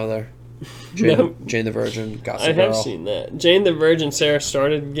Met Your Mother. Jane the Virgin. Gossip I have Girl. seen that. Jane the Virgin. Sarah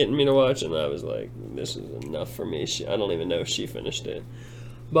started getting me to watch, and I was like, "This is enough for me." I don't even know if she finished it,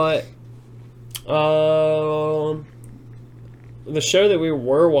 but the show that we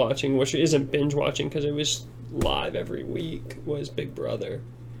were watching, which isn't binge watching because it was live every week, was Big Brother.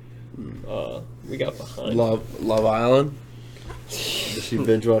 We got behind. Love Island. Does she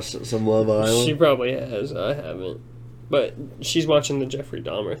binge watch some Love Island? She probably has. I haven't. But she's watching the Jeffrey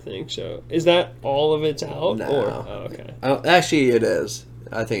Dahmer thing, so... Is that all of it's out? No. Or, oh, okay. Actually, it is.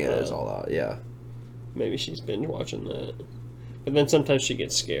 I think it is all out, yeah. Maybe she's binge watching that. But then sometimes she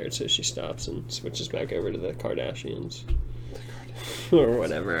gets scared, so she stops and switches back over to the Kardashians. Or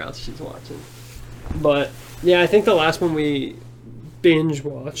whatever else she's watching. But, yeah, I think the last one we binge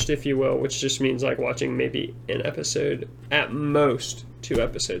watched, if you will, which just means like watching maybe an episode, at most 2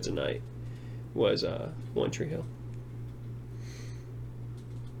 episodes a night, was One Tree Hill.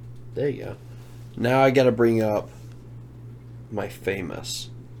 There you go. Now I gotta bring up my famous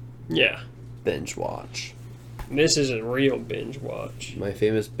binge watch. This is a real binge watch. My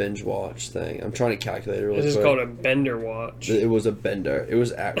famous binge watch thing. I'm trying to calculate it really quick. This is called a bender watch. It was a bender. It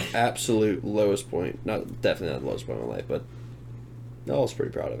was absolute lowest point. Definitely not the lowest point of my life, but I was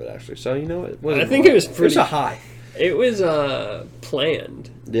pretty proud of it actually. So you know what? I think it was pretty. It was a high. It was planned.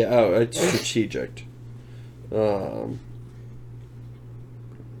 Yeah. Oh, it's strategic.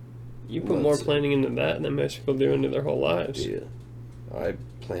 You put more planning into that than most people do into their whole lives. Yeah. I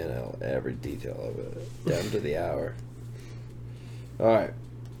plan out every detail of it, down to the hour. Alright.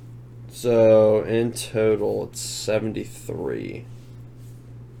 So, in total, it's 73.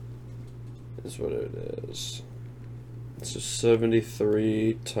 Is what it is. So,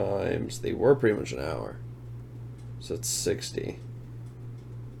 73 times... They were pretty much an hour. So, it's 60.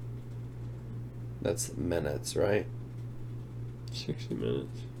 That's minutes, right? 60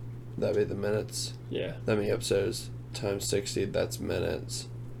 minutes. That'd be the minutes. Yeah. That many episodes times 60, that's minutes.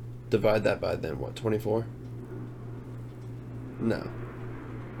 Divide that by then, what, 24? No.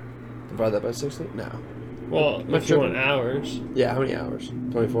 Divide that by 60? No. Well, if you want hours. Yeah, how many hours?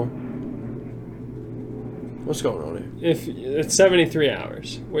 24? What's going on here? If it's 73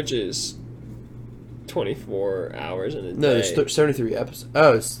 hours, which is 24 hours in a day. No, there's 73 episodes.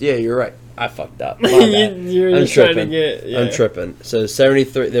 Oh, yeah, you're right. I fucked up. You're I'm just trying tripping. to get... Yeah. I'm tripping. So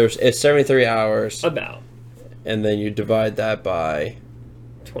 73. It's 73 hours. About. And then you divide that by...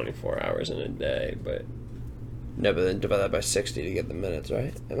 24 hours in a day, but... No, but then divide that by 60 to get the minutes,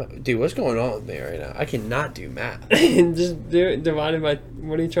 right? Dude, what's going on with me right now? I cannot do math. Just do it divided by...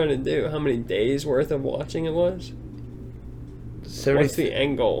 What are you trying to do? How many days worth of watching it was? What's the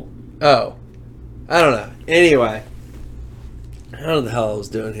end goal? Oh. I don't know. Anyway. I don't know what the hell I was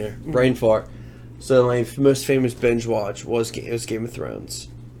doing here. Brain fart. So my most famous binge watch was Game of Thrones.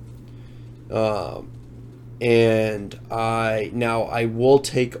 And I will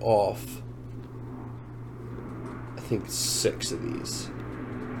take off, I think 6 of these.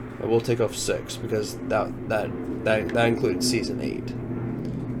 I will take off 6 because that includes season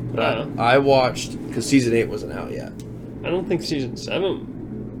 8. But I watched, because season 8 wasn't out yet. I don't think season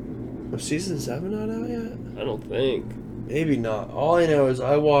 7. Was season 7 not out yet? I don't think. Maybe not. All I know is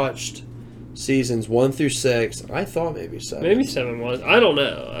I watched seasons 1 through 6. I thought maybe 7. Maybe 7 was. I don't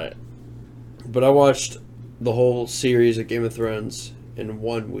know. But I watched the whole series of Game of Thrones in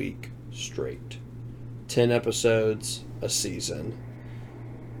 1 week straight. 10 episodes a season.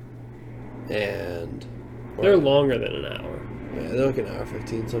 And... They're longer than an hour. Yeah, they're like an hour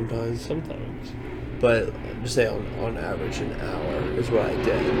 15 sometimes. Sometimes. But just say on average an hour is what I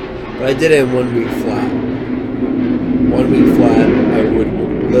did. But I did it in 1 week flat. 1 week flat, I would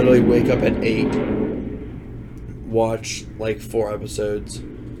literally wake up at 8, watch like 4 episodes,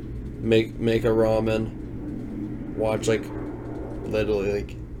 make a ramen, watch like literally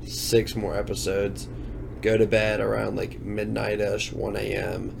like 6 more episodes, go to bed around like midnight-ish, 1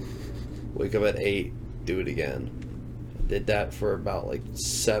 a.m., wake up at 8, do it again. Did that for about like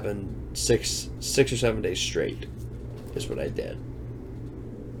 6 or 7 days straight is what I did.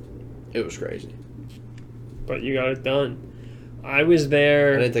 It was crazy. But you got it done. I was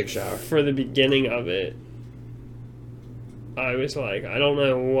there. I didn't take a shower. For the beginning of it. I was like, I don't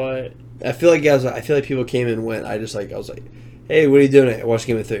know what. I feel like people came and went. I was like, hey, what are you doing? I watched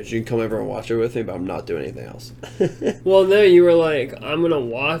Game of Thrones. You can come over and watch it with me, but I'm not doing anything else. Well, no, you were like, I'm going to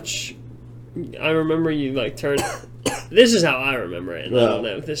watch. I remember you like turned. This is how I remember it. And I don't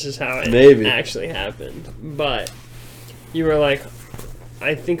know if this is how it actually happened. But you were like,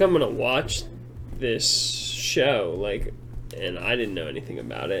 I think I'm going to watch this show. Like, and I didn't know anything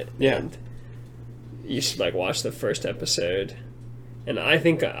about it. Yeah. And you should like watch the first episode. And I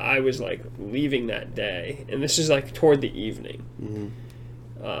think I was like leaving that day. And this is like toward the evening.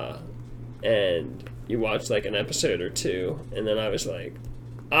 Mm-hmm. And you watched like an episode or two. And then I was like,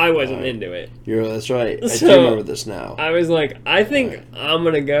 I wasn't into it. That's right. I So, do remember this now. I was like, I think I'm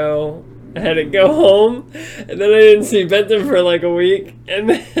going to go. I had to go home. And then I didn't see Benton for like a week. And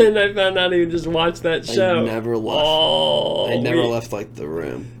then I found out he just watched that show. I never left. I never left like the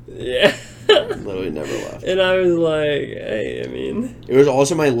room. Yeah. Literally never left. And I was like, hey, I mean. It was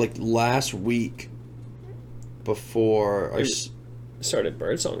also my like last week before I started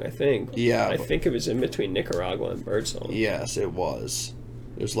Birdsong, I think. Yeah. I think it was in between Nicaragua and Birdsong. Yes, it was.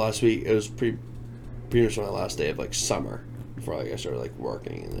 It was last week. It was pretty much my last day of like summer before like I started like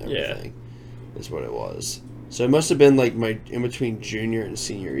working and everything. Yeah. Is what it was. So it must have been like my in between junior and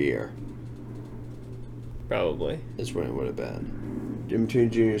senior year. Probably. Is when it would have been. In between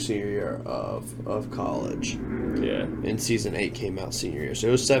junior and senior year of college. Yeah. And season 8 came out senior year. So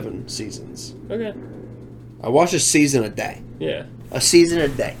it was 7 seasons. Okay. I watched a season a day. Yeah. A season a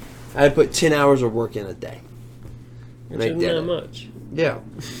day. I had put 10 hours of work in a day. Which isn't that much. Yeah.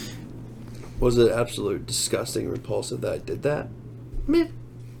 Was it absolute disgusting, repulsive that I did that? Meh.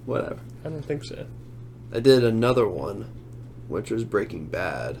 Whatever. I don't think so. I did another one, which was Breaking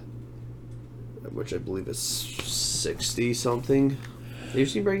Bad, which I believe is 60-something. Have you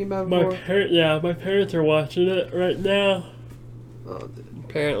seen Breaking Bad before? My parents are watching it right now. Oh,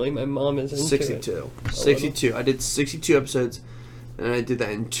 apparently my mom is into 62. It. 62. I did 62 episodes, and I did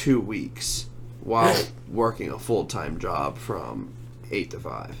that in 2 weeks while working a full-time job from 8 to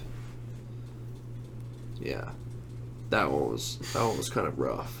 5. Yeah. That one was kind of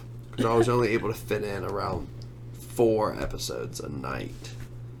rough. Because I was only able to fit in around 4 episodes a night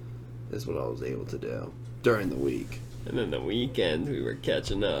is what I was able to do during the week. And then the weekend we were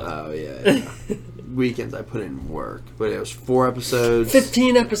catching up. Oh, yeah. Weekends I put in work. But it was 4 episodes.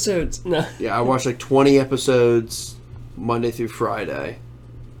 15 episodes. No. Yeah, I watched like 20 episodes Monday through Friday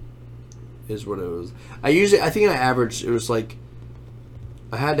is what it was. I think I averaged, it was like,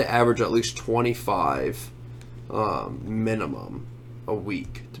 I had to average at least 25 minimum a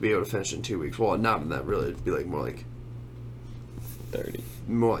week to be able to finish in 2 weeks. Well, not in that really. It'd be like more like 30.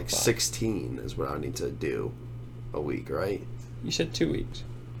 More like 16 is what I need to do a week, right? You said 2 weeks.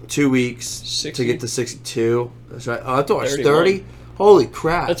 2 weeks 60? to get to 62. That's right. Oh, I thought it was 30. Holy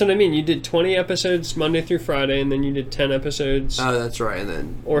crap. That's what I mean. You did 20 episodes Monday through Friday, and then you did 10 episodes. Oh, that's right. And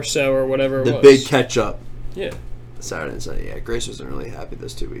then or so, or whatever it was. The big catch up. Yeah. Saturday and Sunday. Yeah, Grace wasn't really happy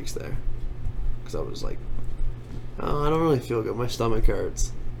those 2 weeks there. Because I was like, oh, I don't really feel good. My stomach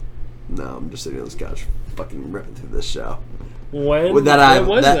hurts. No, I'm just sitting on this couch fucking ripping through this show. When was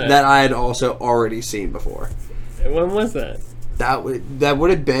that? That I had also already seen before. When was that? That would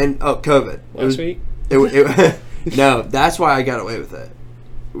have been COVID. Last week? No, that's why I got away with it.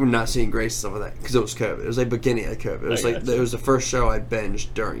 We're not seeing Grace and stuff like that because it was COVID. It was like beginning of COVID. It was it was the first show I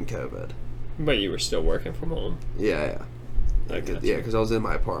binged during COVID. But you were still working from home. Yeah. Because I was in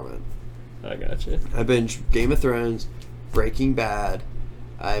my apartment. I gotcha. I binged Game of Thrones, Breaking Bad.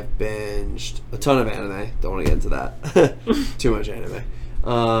 I've binged a ton of anime. Don't want to get into that. Too much anime.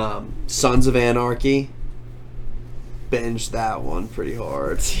 Sons of Anarchy. Binged that one pretty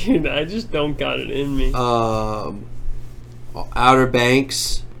hard. Dude, I just don't got it in me. Outer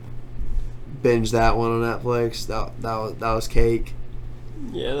Banks. Binged that one on Netflix. That was cake.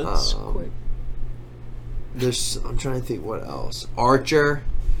 Yeah, that's quick. I'm trying to think what else. Archer.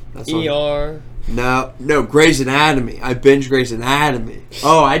 That's ER. No, Grey's Anatomy. I binged Grey's Anatomy.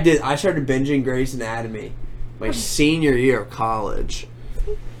 Oh, I did. I started binging Grey's Anatomy my senior year of college.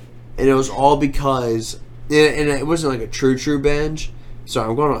 And it was all because And it wasn't like a true binge. Sorry,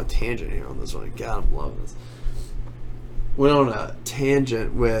 I'm going on a tangent here on this one. God, I'm loving this. Went on a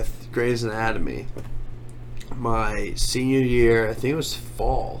tangent with Grey's Anatomy. My senior year, I think it was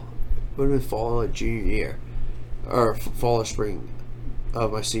fall. It would have been fall of junior year. Or fall or spring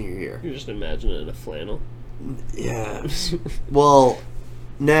of my senior year. You just imagine it in a flannel. Yeah. Well,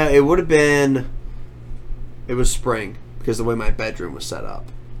 no, it would have been... It was spring, because the way my bedroom was set up.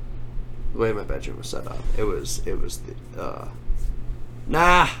 It was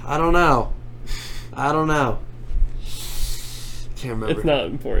nah, I don't know. Can't remember. It's not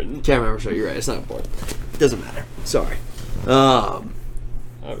important. Can't remember, so you're right. It's not important. Doesn't matter. Sorry. I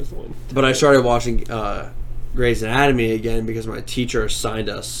was the one. But I started watching Grey's Anatomy again because my teacher assigned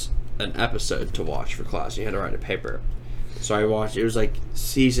us an episode to watch for class. You had to write a paper. So I watched, it was like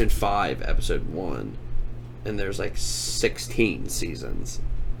season 5, episode 1. And there's like 16 seasons.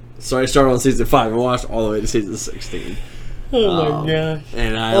 So I started on season 5 and watched all the way to season 16. Oh my gosh.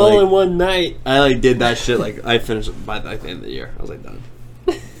 And I all in one night. I did that shit, I finished it by the end of the year. I was done.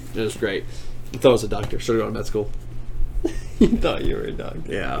 It was great. I thought I was a doctor. Should have gone to med school. You thought you were a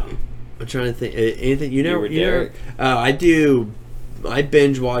doctor. Yeah. I'm trying to think. Anything you know? I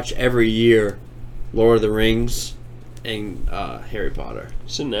binge watch every year Lord of the Rings and Harry Potter.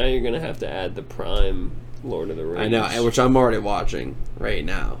 So now you're going to have to add the Prime Lord of the Rings. I know, which I'm already watching right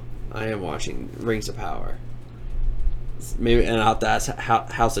now. I am watching Rings of Power. Maybe, and I'll have to ask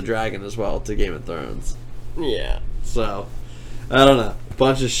House of Dragon as well to Game of Thrones. Yeah. So, I don't know.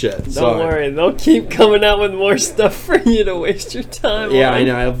 Bunch of shit. Don't worry. They'll keep coming out with more stuff for you to waste your time Yeah, on. I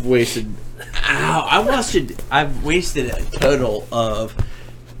know. I've wasted a total of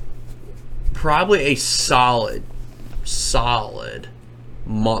probably a solid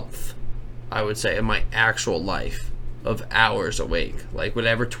month, I would say, in my actual life of hours awake. Like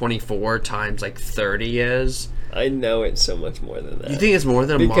whatever 24 times 30 is. I know it's so much more than that. You think it's more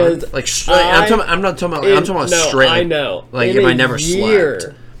than a because month? I'm not talking about straight. I know. Like if I never slept.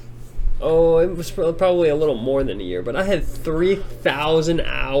 Oh, it was probably a little more than a year, but I had 3,000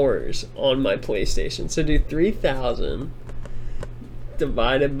 hours on my PlayStation. So do 3,000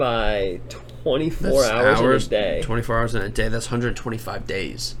 divided by 24 hours in a day. 24 hours in a day, that's 125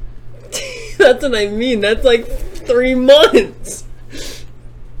 days. That's what I mean. That's like 3 months.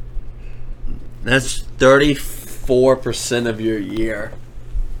 That's 34% of your year.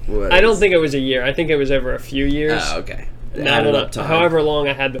 I don't think it was a year. I think it was over a few years. Oh, okay. Added up time. However long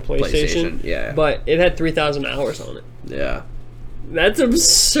I had the PlayStation. Yeah. But it had 3,000 hours on it. Yeah. That's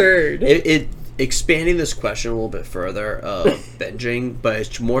absurd. It expanding this question a little bit further of binging, but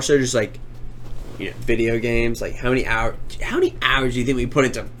it's more so just video games. Like how many hours do you think we put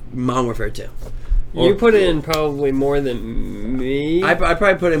into Modern Warfare 2? You put in probably more than me. I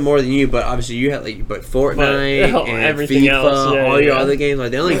probably put in more than you, but obviously you had Fortnite and everything FIFA, else. Yeah, all your other games.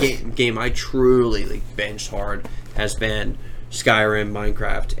 The only game I truly binged hard has been Skyrim,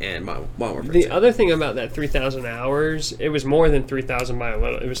 Minecraft, and Modern Warfare 2. The other thing about that 3,000 hours, it was more than 3,000 by a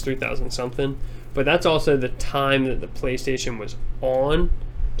little. It was 3,000 something. But that's also the time that the PlayStation was on.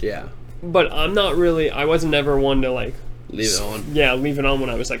 Yeah. But I wasn't never one to leave it on. Yeah, leave it on when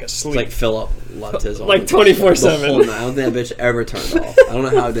I was asleep. It's like Philip left his on. 24/7. I don't think that bitch ever turned off. I don't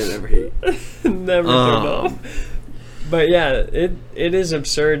know how it didn't ever heat. Never turned off. But yeah, it is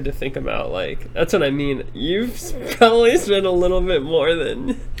absurd to think about. That's what I mean. You've probably spent a little bit more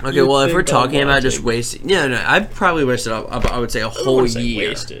than. Okay, well, if we're talking about just wasting, I've probably wasted. I would say a whole year.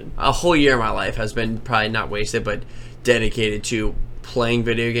 Wasted. A whole year of my life has been probably not wasted, but dedicated to playing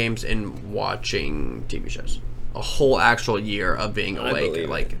video games and watching TV shows. A whole actual year of being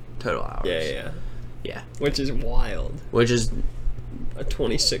awake, total hours. Yeah. Which is wild. Which is a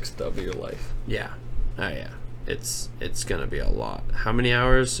 26th of your life. Yeah. Oh yeah. It's gonna be a lot. How many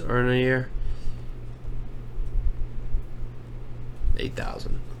hours are in a year?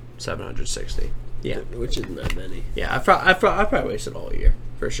 8,760. Yeah. Which isn't that many. Yeah, I probably wasted all year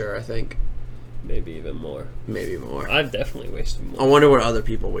for sure. I think. Maybe even more. Maybe more. I've definitely wasted more. I wonder what other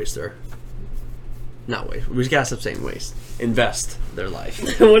people waste their. Not waste. We just gotta stop saying waste. Invest their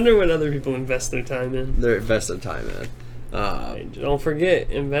life. I wonder what other people invest their time in. Invest their time in. Don't forget,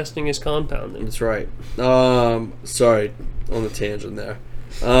 investing is compounding. That's right. Sorry, on the tangent there.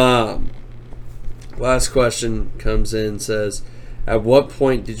 Last question comes in, says, at what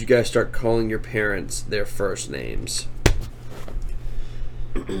point did you guys start calling your parents their first names?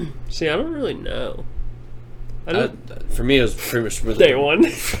 See, I don't really know. For me, it was pretty much day one.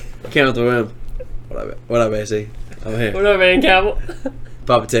 Came out the room. What up, AC? I'm here. What up, man, Campbell?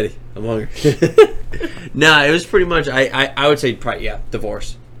 Papa Teddy, I'm hungry. Nah, it was pretty much, I would say,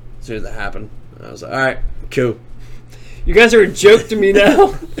 divorce. as soon as it happened. And I was like, all right, cool. You guys are a joke to me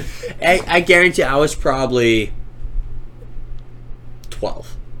now. I guarantee I was probably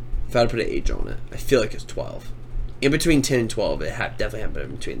 12. If I had to put an age on it, I feel like it's 12. In between 10 and 12, it definitely happened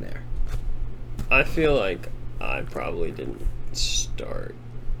in between there. I feel like I probably didn't start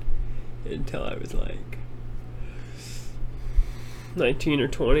until I was like 19 or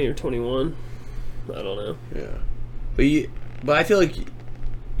 20 or 21. I don't know. Yeah. But I feel like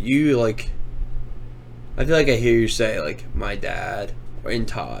you like, I feel like I hear you say like my dad and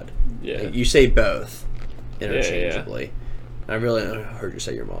Todd. Yeah. Like, you say both interchangeably. Yeah. I really heard you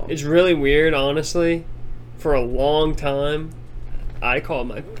say your mom. It's really weird, honestly. For a long time, I called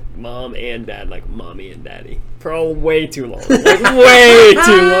my mom and dad like mommy and daddy for way too long. Like way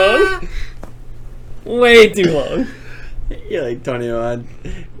too long. Way too long. You're like 21.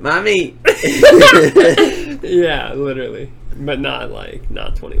 Mommy. Yeah, literally. But not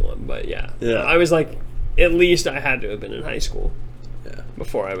 21. But yeah. I was like, at least I had to have been in high school. Yeah.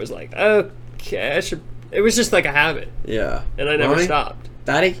 Before I was like, okay, I should. It was just like a habit. Yeah. And I never Mommy? stopped.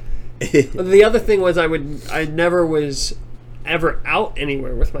 Daddy? The other thing was I never was ever out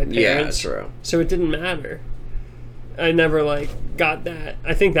anywhere with my parents. Yeah, that's true. So it didn't matter. I never got that.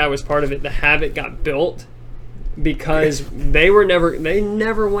 I think that was part of it. The habit got built because they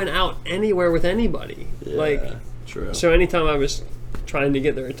never went out anywhere with anybody. Yeah, true. So anytime I was trying to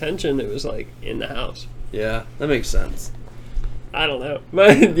get their attention, it was in the house. Yeah, that makes sense. I don't know.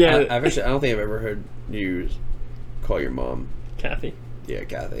 But yeah. I don't think I've ever heard you call your mom Kathy. Yeah,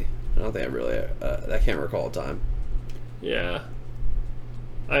 Kathy. I don't think I really I can't recall a time. Yeah.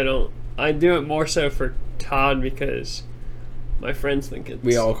 I don't. I do it more so for Todd because my friends think it's...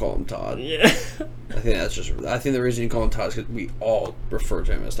 We all call him Todd. Yeah. I think the reason you call him Todd is because we all refer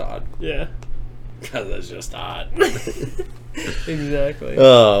to him as Todd. Yeah. Because it's just Todd. Exactly.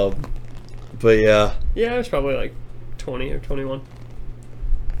 But yeah. Yeah, I was probably 20 or 21.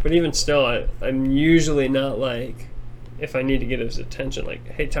 But even still, I'm usually not if I need to get his attention,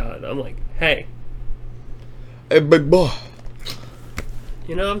 hey Todd, I'm hey. Hey, big boy.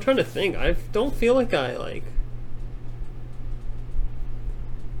 I'm trying to think. I don't feel like I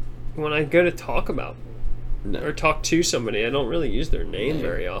when I go to talk about or talk to somebody, I don't really use their name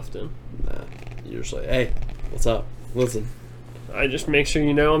very often. Nah, you're just hey, what's up? Listen. I just make sure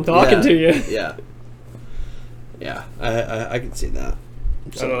you know I'm talking to you. Yeah. Yeah, I can see that.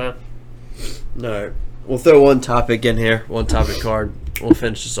 So, I don't know. All right. We'll throw one topic in here, one topic card. We'll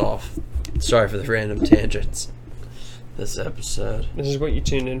finish this off. Sorry for the random tangents this episode. This is what you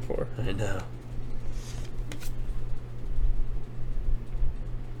tuned in for. I know.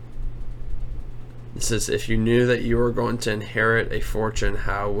 This is, if you knew that you were going to inherit a fortune,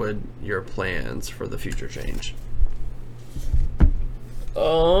 how would your plans for the future change?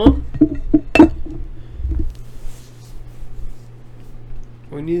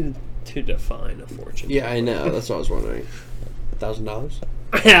 We need to define a fortune. Yeah, I know. That's what I was wondering. $1,000?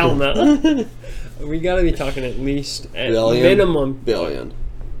 Hell no. We gotta be talking at least at minimum billion.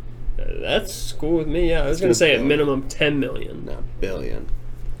 That's cool with me. Yeah, I was gonna say at minimum 10 million. No, billion.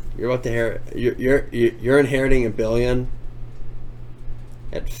 You're about to inherit. You're inheriting $1 billion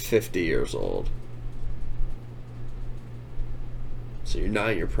at 50 years old. So you're not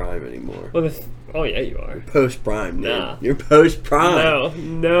in your prime anymore. Well, oh yeah, you are. Post prime, dude. Nah. You're post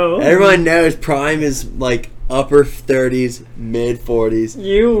prime. No. Everyone knows prime is upper 30s, mid 40s.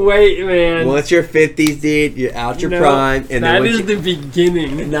 You wait, man. Once you're 50s, dude, you're out your prime. And that is the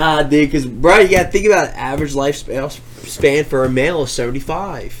beginning. Nah, dude, because, bro, you got to think about it. Average lifespan for a male is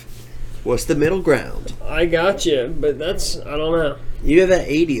 75. What's the middle ground? I got you, but that's, I don't know. You have that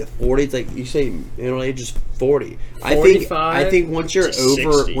 80, 40. It's you say middle age is 40. 45. I think once you're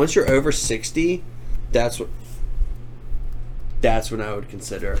over 60, that's when I would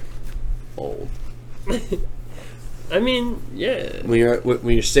consider old. I mean, yeah. When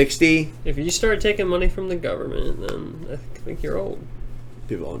you're 60, if you start taking money from the government, then I think you're old.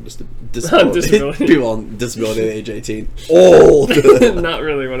 People on disability. People on disability at age 18. Old. Not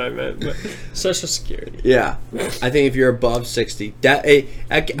really what I meant, but Social Security. Yeah, I think if you're above 60, that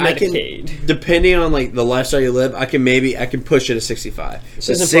I can, depending on the lifestyle you live, I can push it to 65. This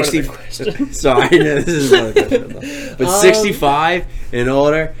isn't 60. Part of the question. Sorry, no, this is not a question. But 65 and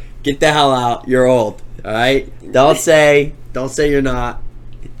older, get the hell out. You're old. All right. Don't say you're not.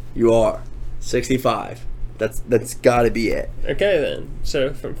 You are 65. That's got to be it. Okay, then.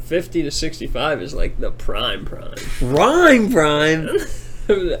 So from 50 to 65 is the prime. Prime?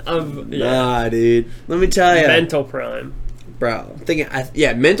 Nah, dude. Let me tell you. Mental prime. Bro, I'm thinking,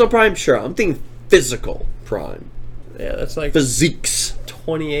 mental prime, sure. I'm thinking physical prime. Yeah, that's Physiques.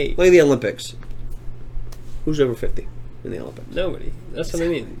 28. Look at the Olympics. Who's over 50 in the Olympics? Nobody. That's what I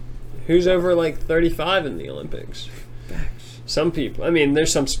mean. Who's over like 35 in the Olympics? Some people. I mean,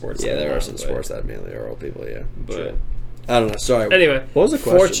 there's some sports. Yeah, there are some sports that mainly are old people. Yeah, but sure. I don't know. Sorry. Anyway, what was the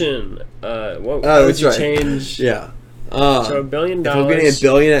question? Fortune. What would you change? Yeah. So $1 billion. If I'm getting $1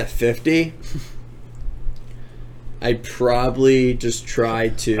 billion at 50, I'd probably just try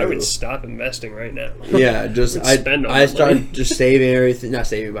to. I would stop investing right now. Yeah, just I start money. Just saving everything. Not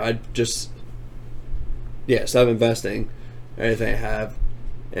saving, but I'd just stop investing everything I have,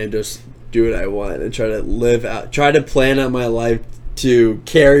 and just do what I want and try to live out. Try to plan out my life to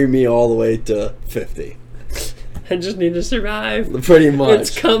carry me all the way to 50. I just need to survive. Pretty much.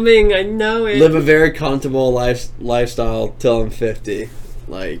 It's coming. I know it. Live a very comfortable lifestyle till I'm 50.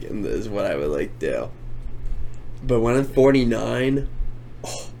 Like, and this is what I would like do. But when I'm 49,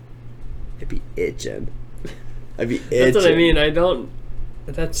 I'd be itching. I'd be itching. That's what I mean.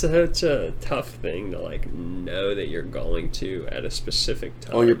 That's such a tough thing to like know that you're going to at a specific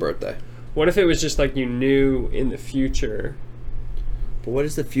time. On your birthday. What if it was just like you knew in the future? But what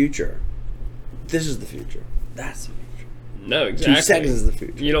is the future? This is the future. That's the future. No, exactly. 2 seconds is the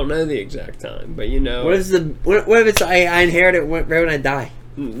future. You don't know the exact time, but you know. What if it's I inherit it right when I die?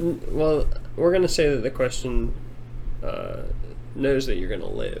 Well, we're gonna say that the question knows that you're gonna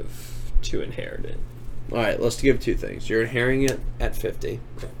live to inherit it. All right, let's give 2 things. You're inheriting it at 50,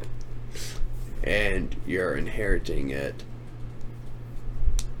 and you're inheriting it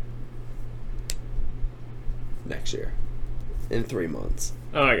next year in 3 months.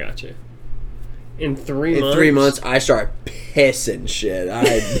 Oh, I got you. In 3 months? In 3 months, I start pissing shit.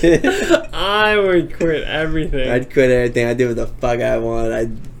 I would quit everything. I'd quit everything. I'd do what the fuck I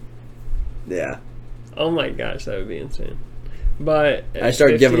want. Yeah. Oh my gosh, that would be insane. But I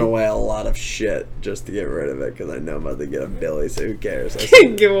start giving away a lot of shit just to get rid of it because I know I'm about to get a Billy, so who cares?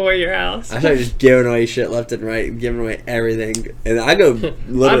 Give away your house. I start just giving away shit left and right, giving away everything, and I go.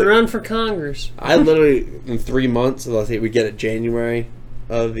 I'd run for Congress. I literally in 3 months. Let's say we get it January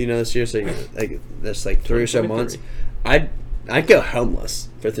of this year, so like that's like 3 or so months. I'd go homeless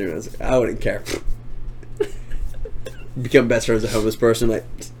for 3 months. I wouldn't care. Become best friends with a homeless person. Like,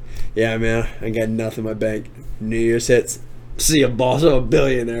 yeah, man, I got nothing in my bank. New Year's hits. See a boss of a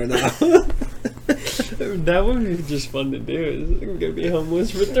billionaire now. That would be just fun to do. I'm gonna be homeless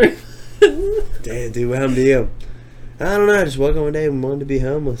for 3 Damn, dude, what happened to you? I don't know. I just woke up one day and wanted to be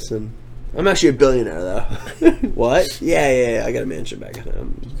homeless, and I'm actually a billionaire though. What? Yeah. I got a mansion back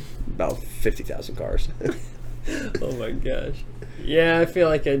home. About 50,000 cars. Oh my gosh. Yeah, I feel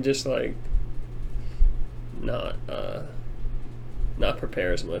like I'd just like not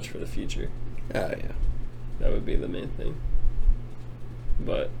prepare as much for the future. Oh yeah. That would be the main thing.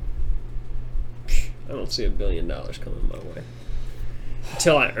 But I don't see $1 billion coming my way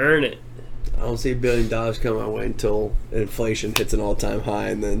until I earn it. I don't see $1 billion coming my way until inflation hits an all-time high,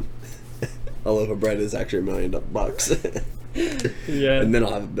 and then a loaf of bread is actually $1 million. Yeah. And then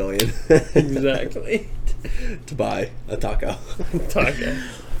I'll have $1 billion. Exactly. To buy a taco. Taco.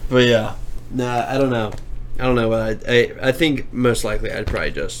 But yeah, nah, I don't know. But I think most likely I'd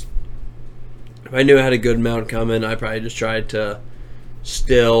probably just, if I knew I had a good amount coming, I'd probably just try to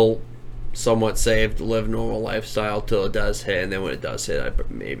still somewhat save, to live a normal lifestyle till it does hit, and then when it does hit, I'd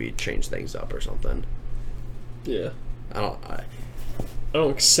maybe change things up or something. Yeah. I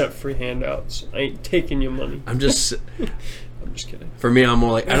don't accept free handouts. I ain't taking your money. I'm just kidding. For me, I'm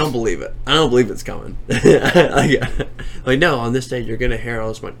more like, I don't believe it. I don't believe it's coming. like, no, on this day you're gonna hear all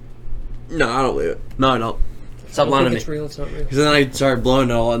this money. No, I don't believe it. No, I don't. Stop lying to me. It's real. It's not real. Because then I started blowing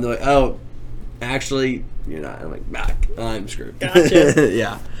it all, and they're like, "Oh, actually, you're not." I'm like, "Back, I'm screwed." Gotcha.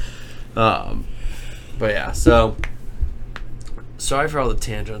 Yeah. But yeah. So sorry for all the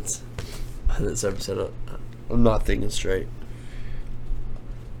tangents on this episode. I'm not thinking straight.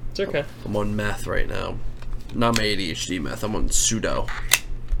 It's okay. I'm on meth right now. Not my ADHD meth. I'm on Sudafed.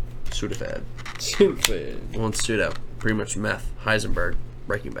 I'm on pseudo. Pretty much meth. Heisenberg.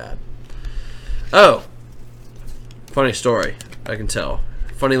 Breaking Bad. Oh, funny story. I can tell.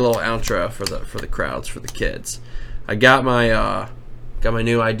 Funny little outro for the crowds, for the kids. I got my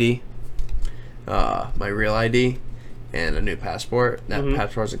new ID, my real ID, and a new passport. That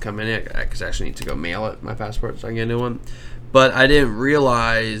passport doesn't come in yet because I actually need to go mail it. My passport, so I can get a new one. But I didn't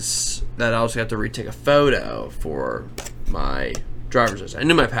realize that I also have to retake a photo for my driver's license. I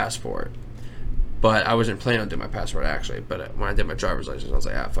knew my passport, but I wasn't planning on doing my passport actually. But when I did my driver's license, I was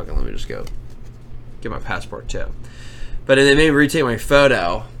like, fucking, let me just go get my passport too. But they made me retake my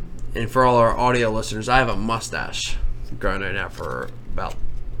photo, and for all our audio listeners, I have a mustache growing right now for about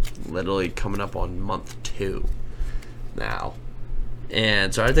literally coming up on month 2 now.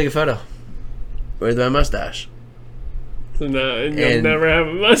 And so I had to take a photo with my mustache. So now you'll never have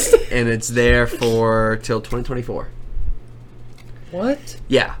a mustache. And it's there for till 2024. What?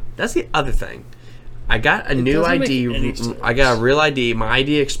 Yeah, that's the other thing. I got a new ID. I got a real ID. My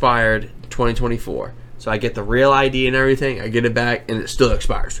ID expired 2024. So I get the real ID and everything. I get it back, and it still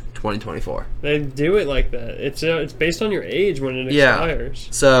expires 2024. They do it like that. It's based on your age when it expires.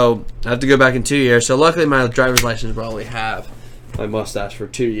 So I have to go back in 2 years. So luckily, my driver's license will only have my mustache for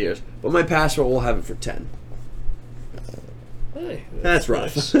 2 years, but my passport will have it for 10. Hey, that's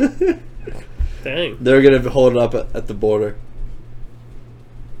rough. Nice. Dang. They're gonna hold it up at the border.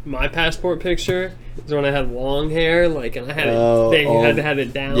 My passport picture is when I had long hair, and I had it. Had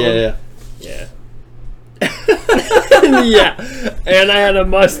it down. Yeah. Yeah, and I had a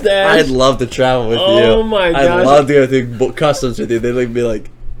mustache. I'd love to travel with you. Oh my gosh. I'd love to go through customs with you. They'd be like,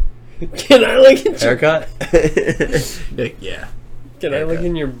 "Can I look at your haircut?" Like, yeah. Can I look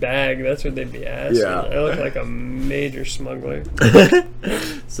in your bag? That's what they'd be asking. Yeah. I look like a major smuggler.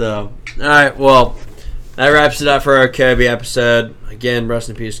 So, all right. Well, that wraps it up for our Kobe episode. Again, rest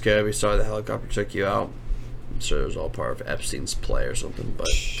in peace, Kobe. Sorry the helicopter took you out. I'm sure it was all part of Epstein's play or something. But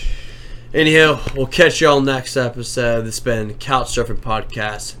anywho, we'll catch y'all next episode. This has been Couch Surfing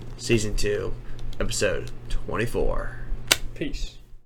Podcast, Season 2, Episode 24. Peace.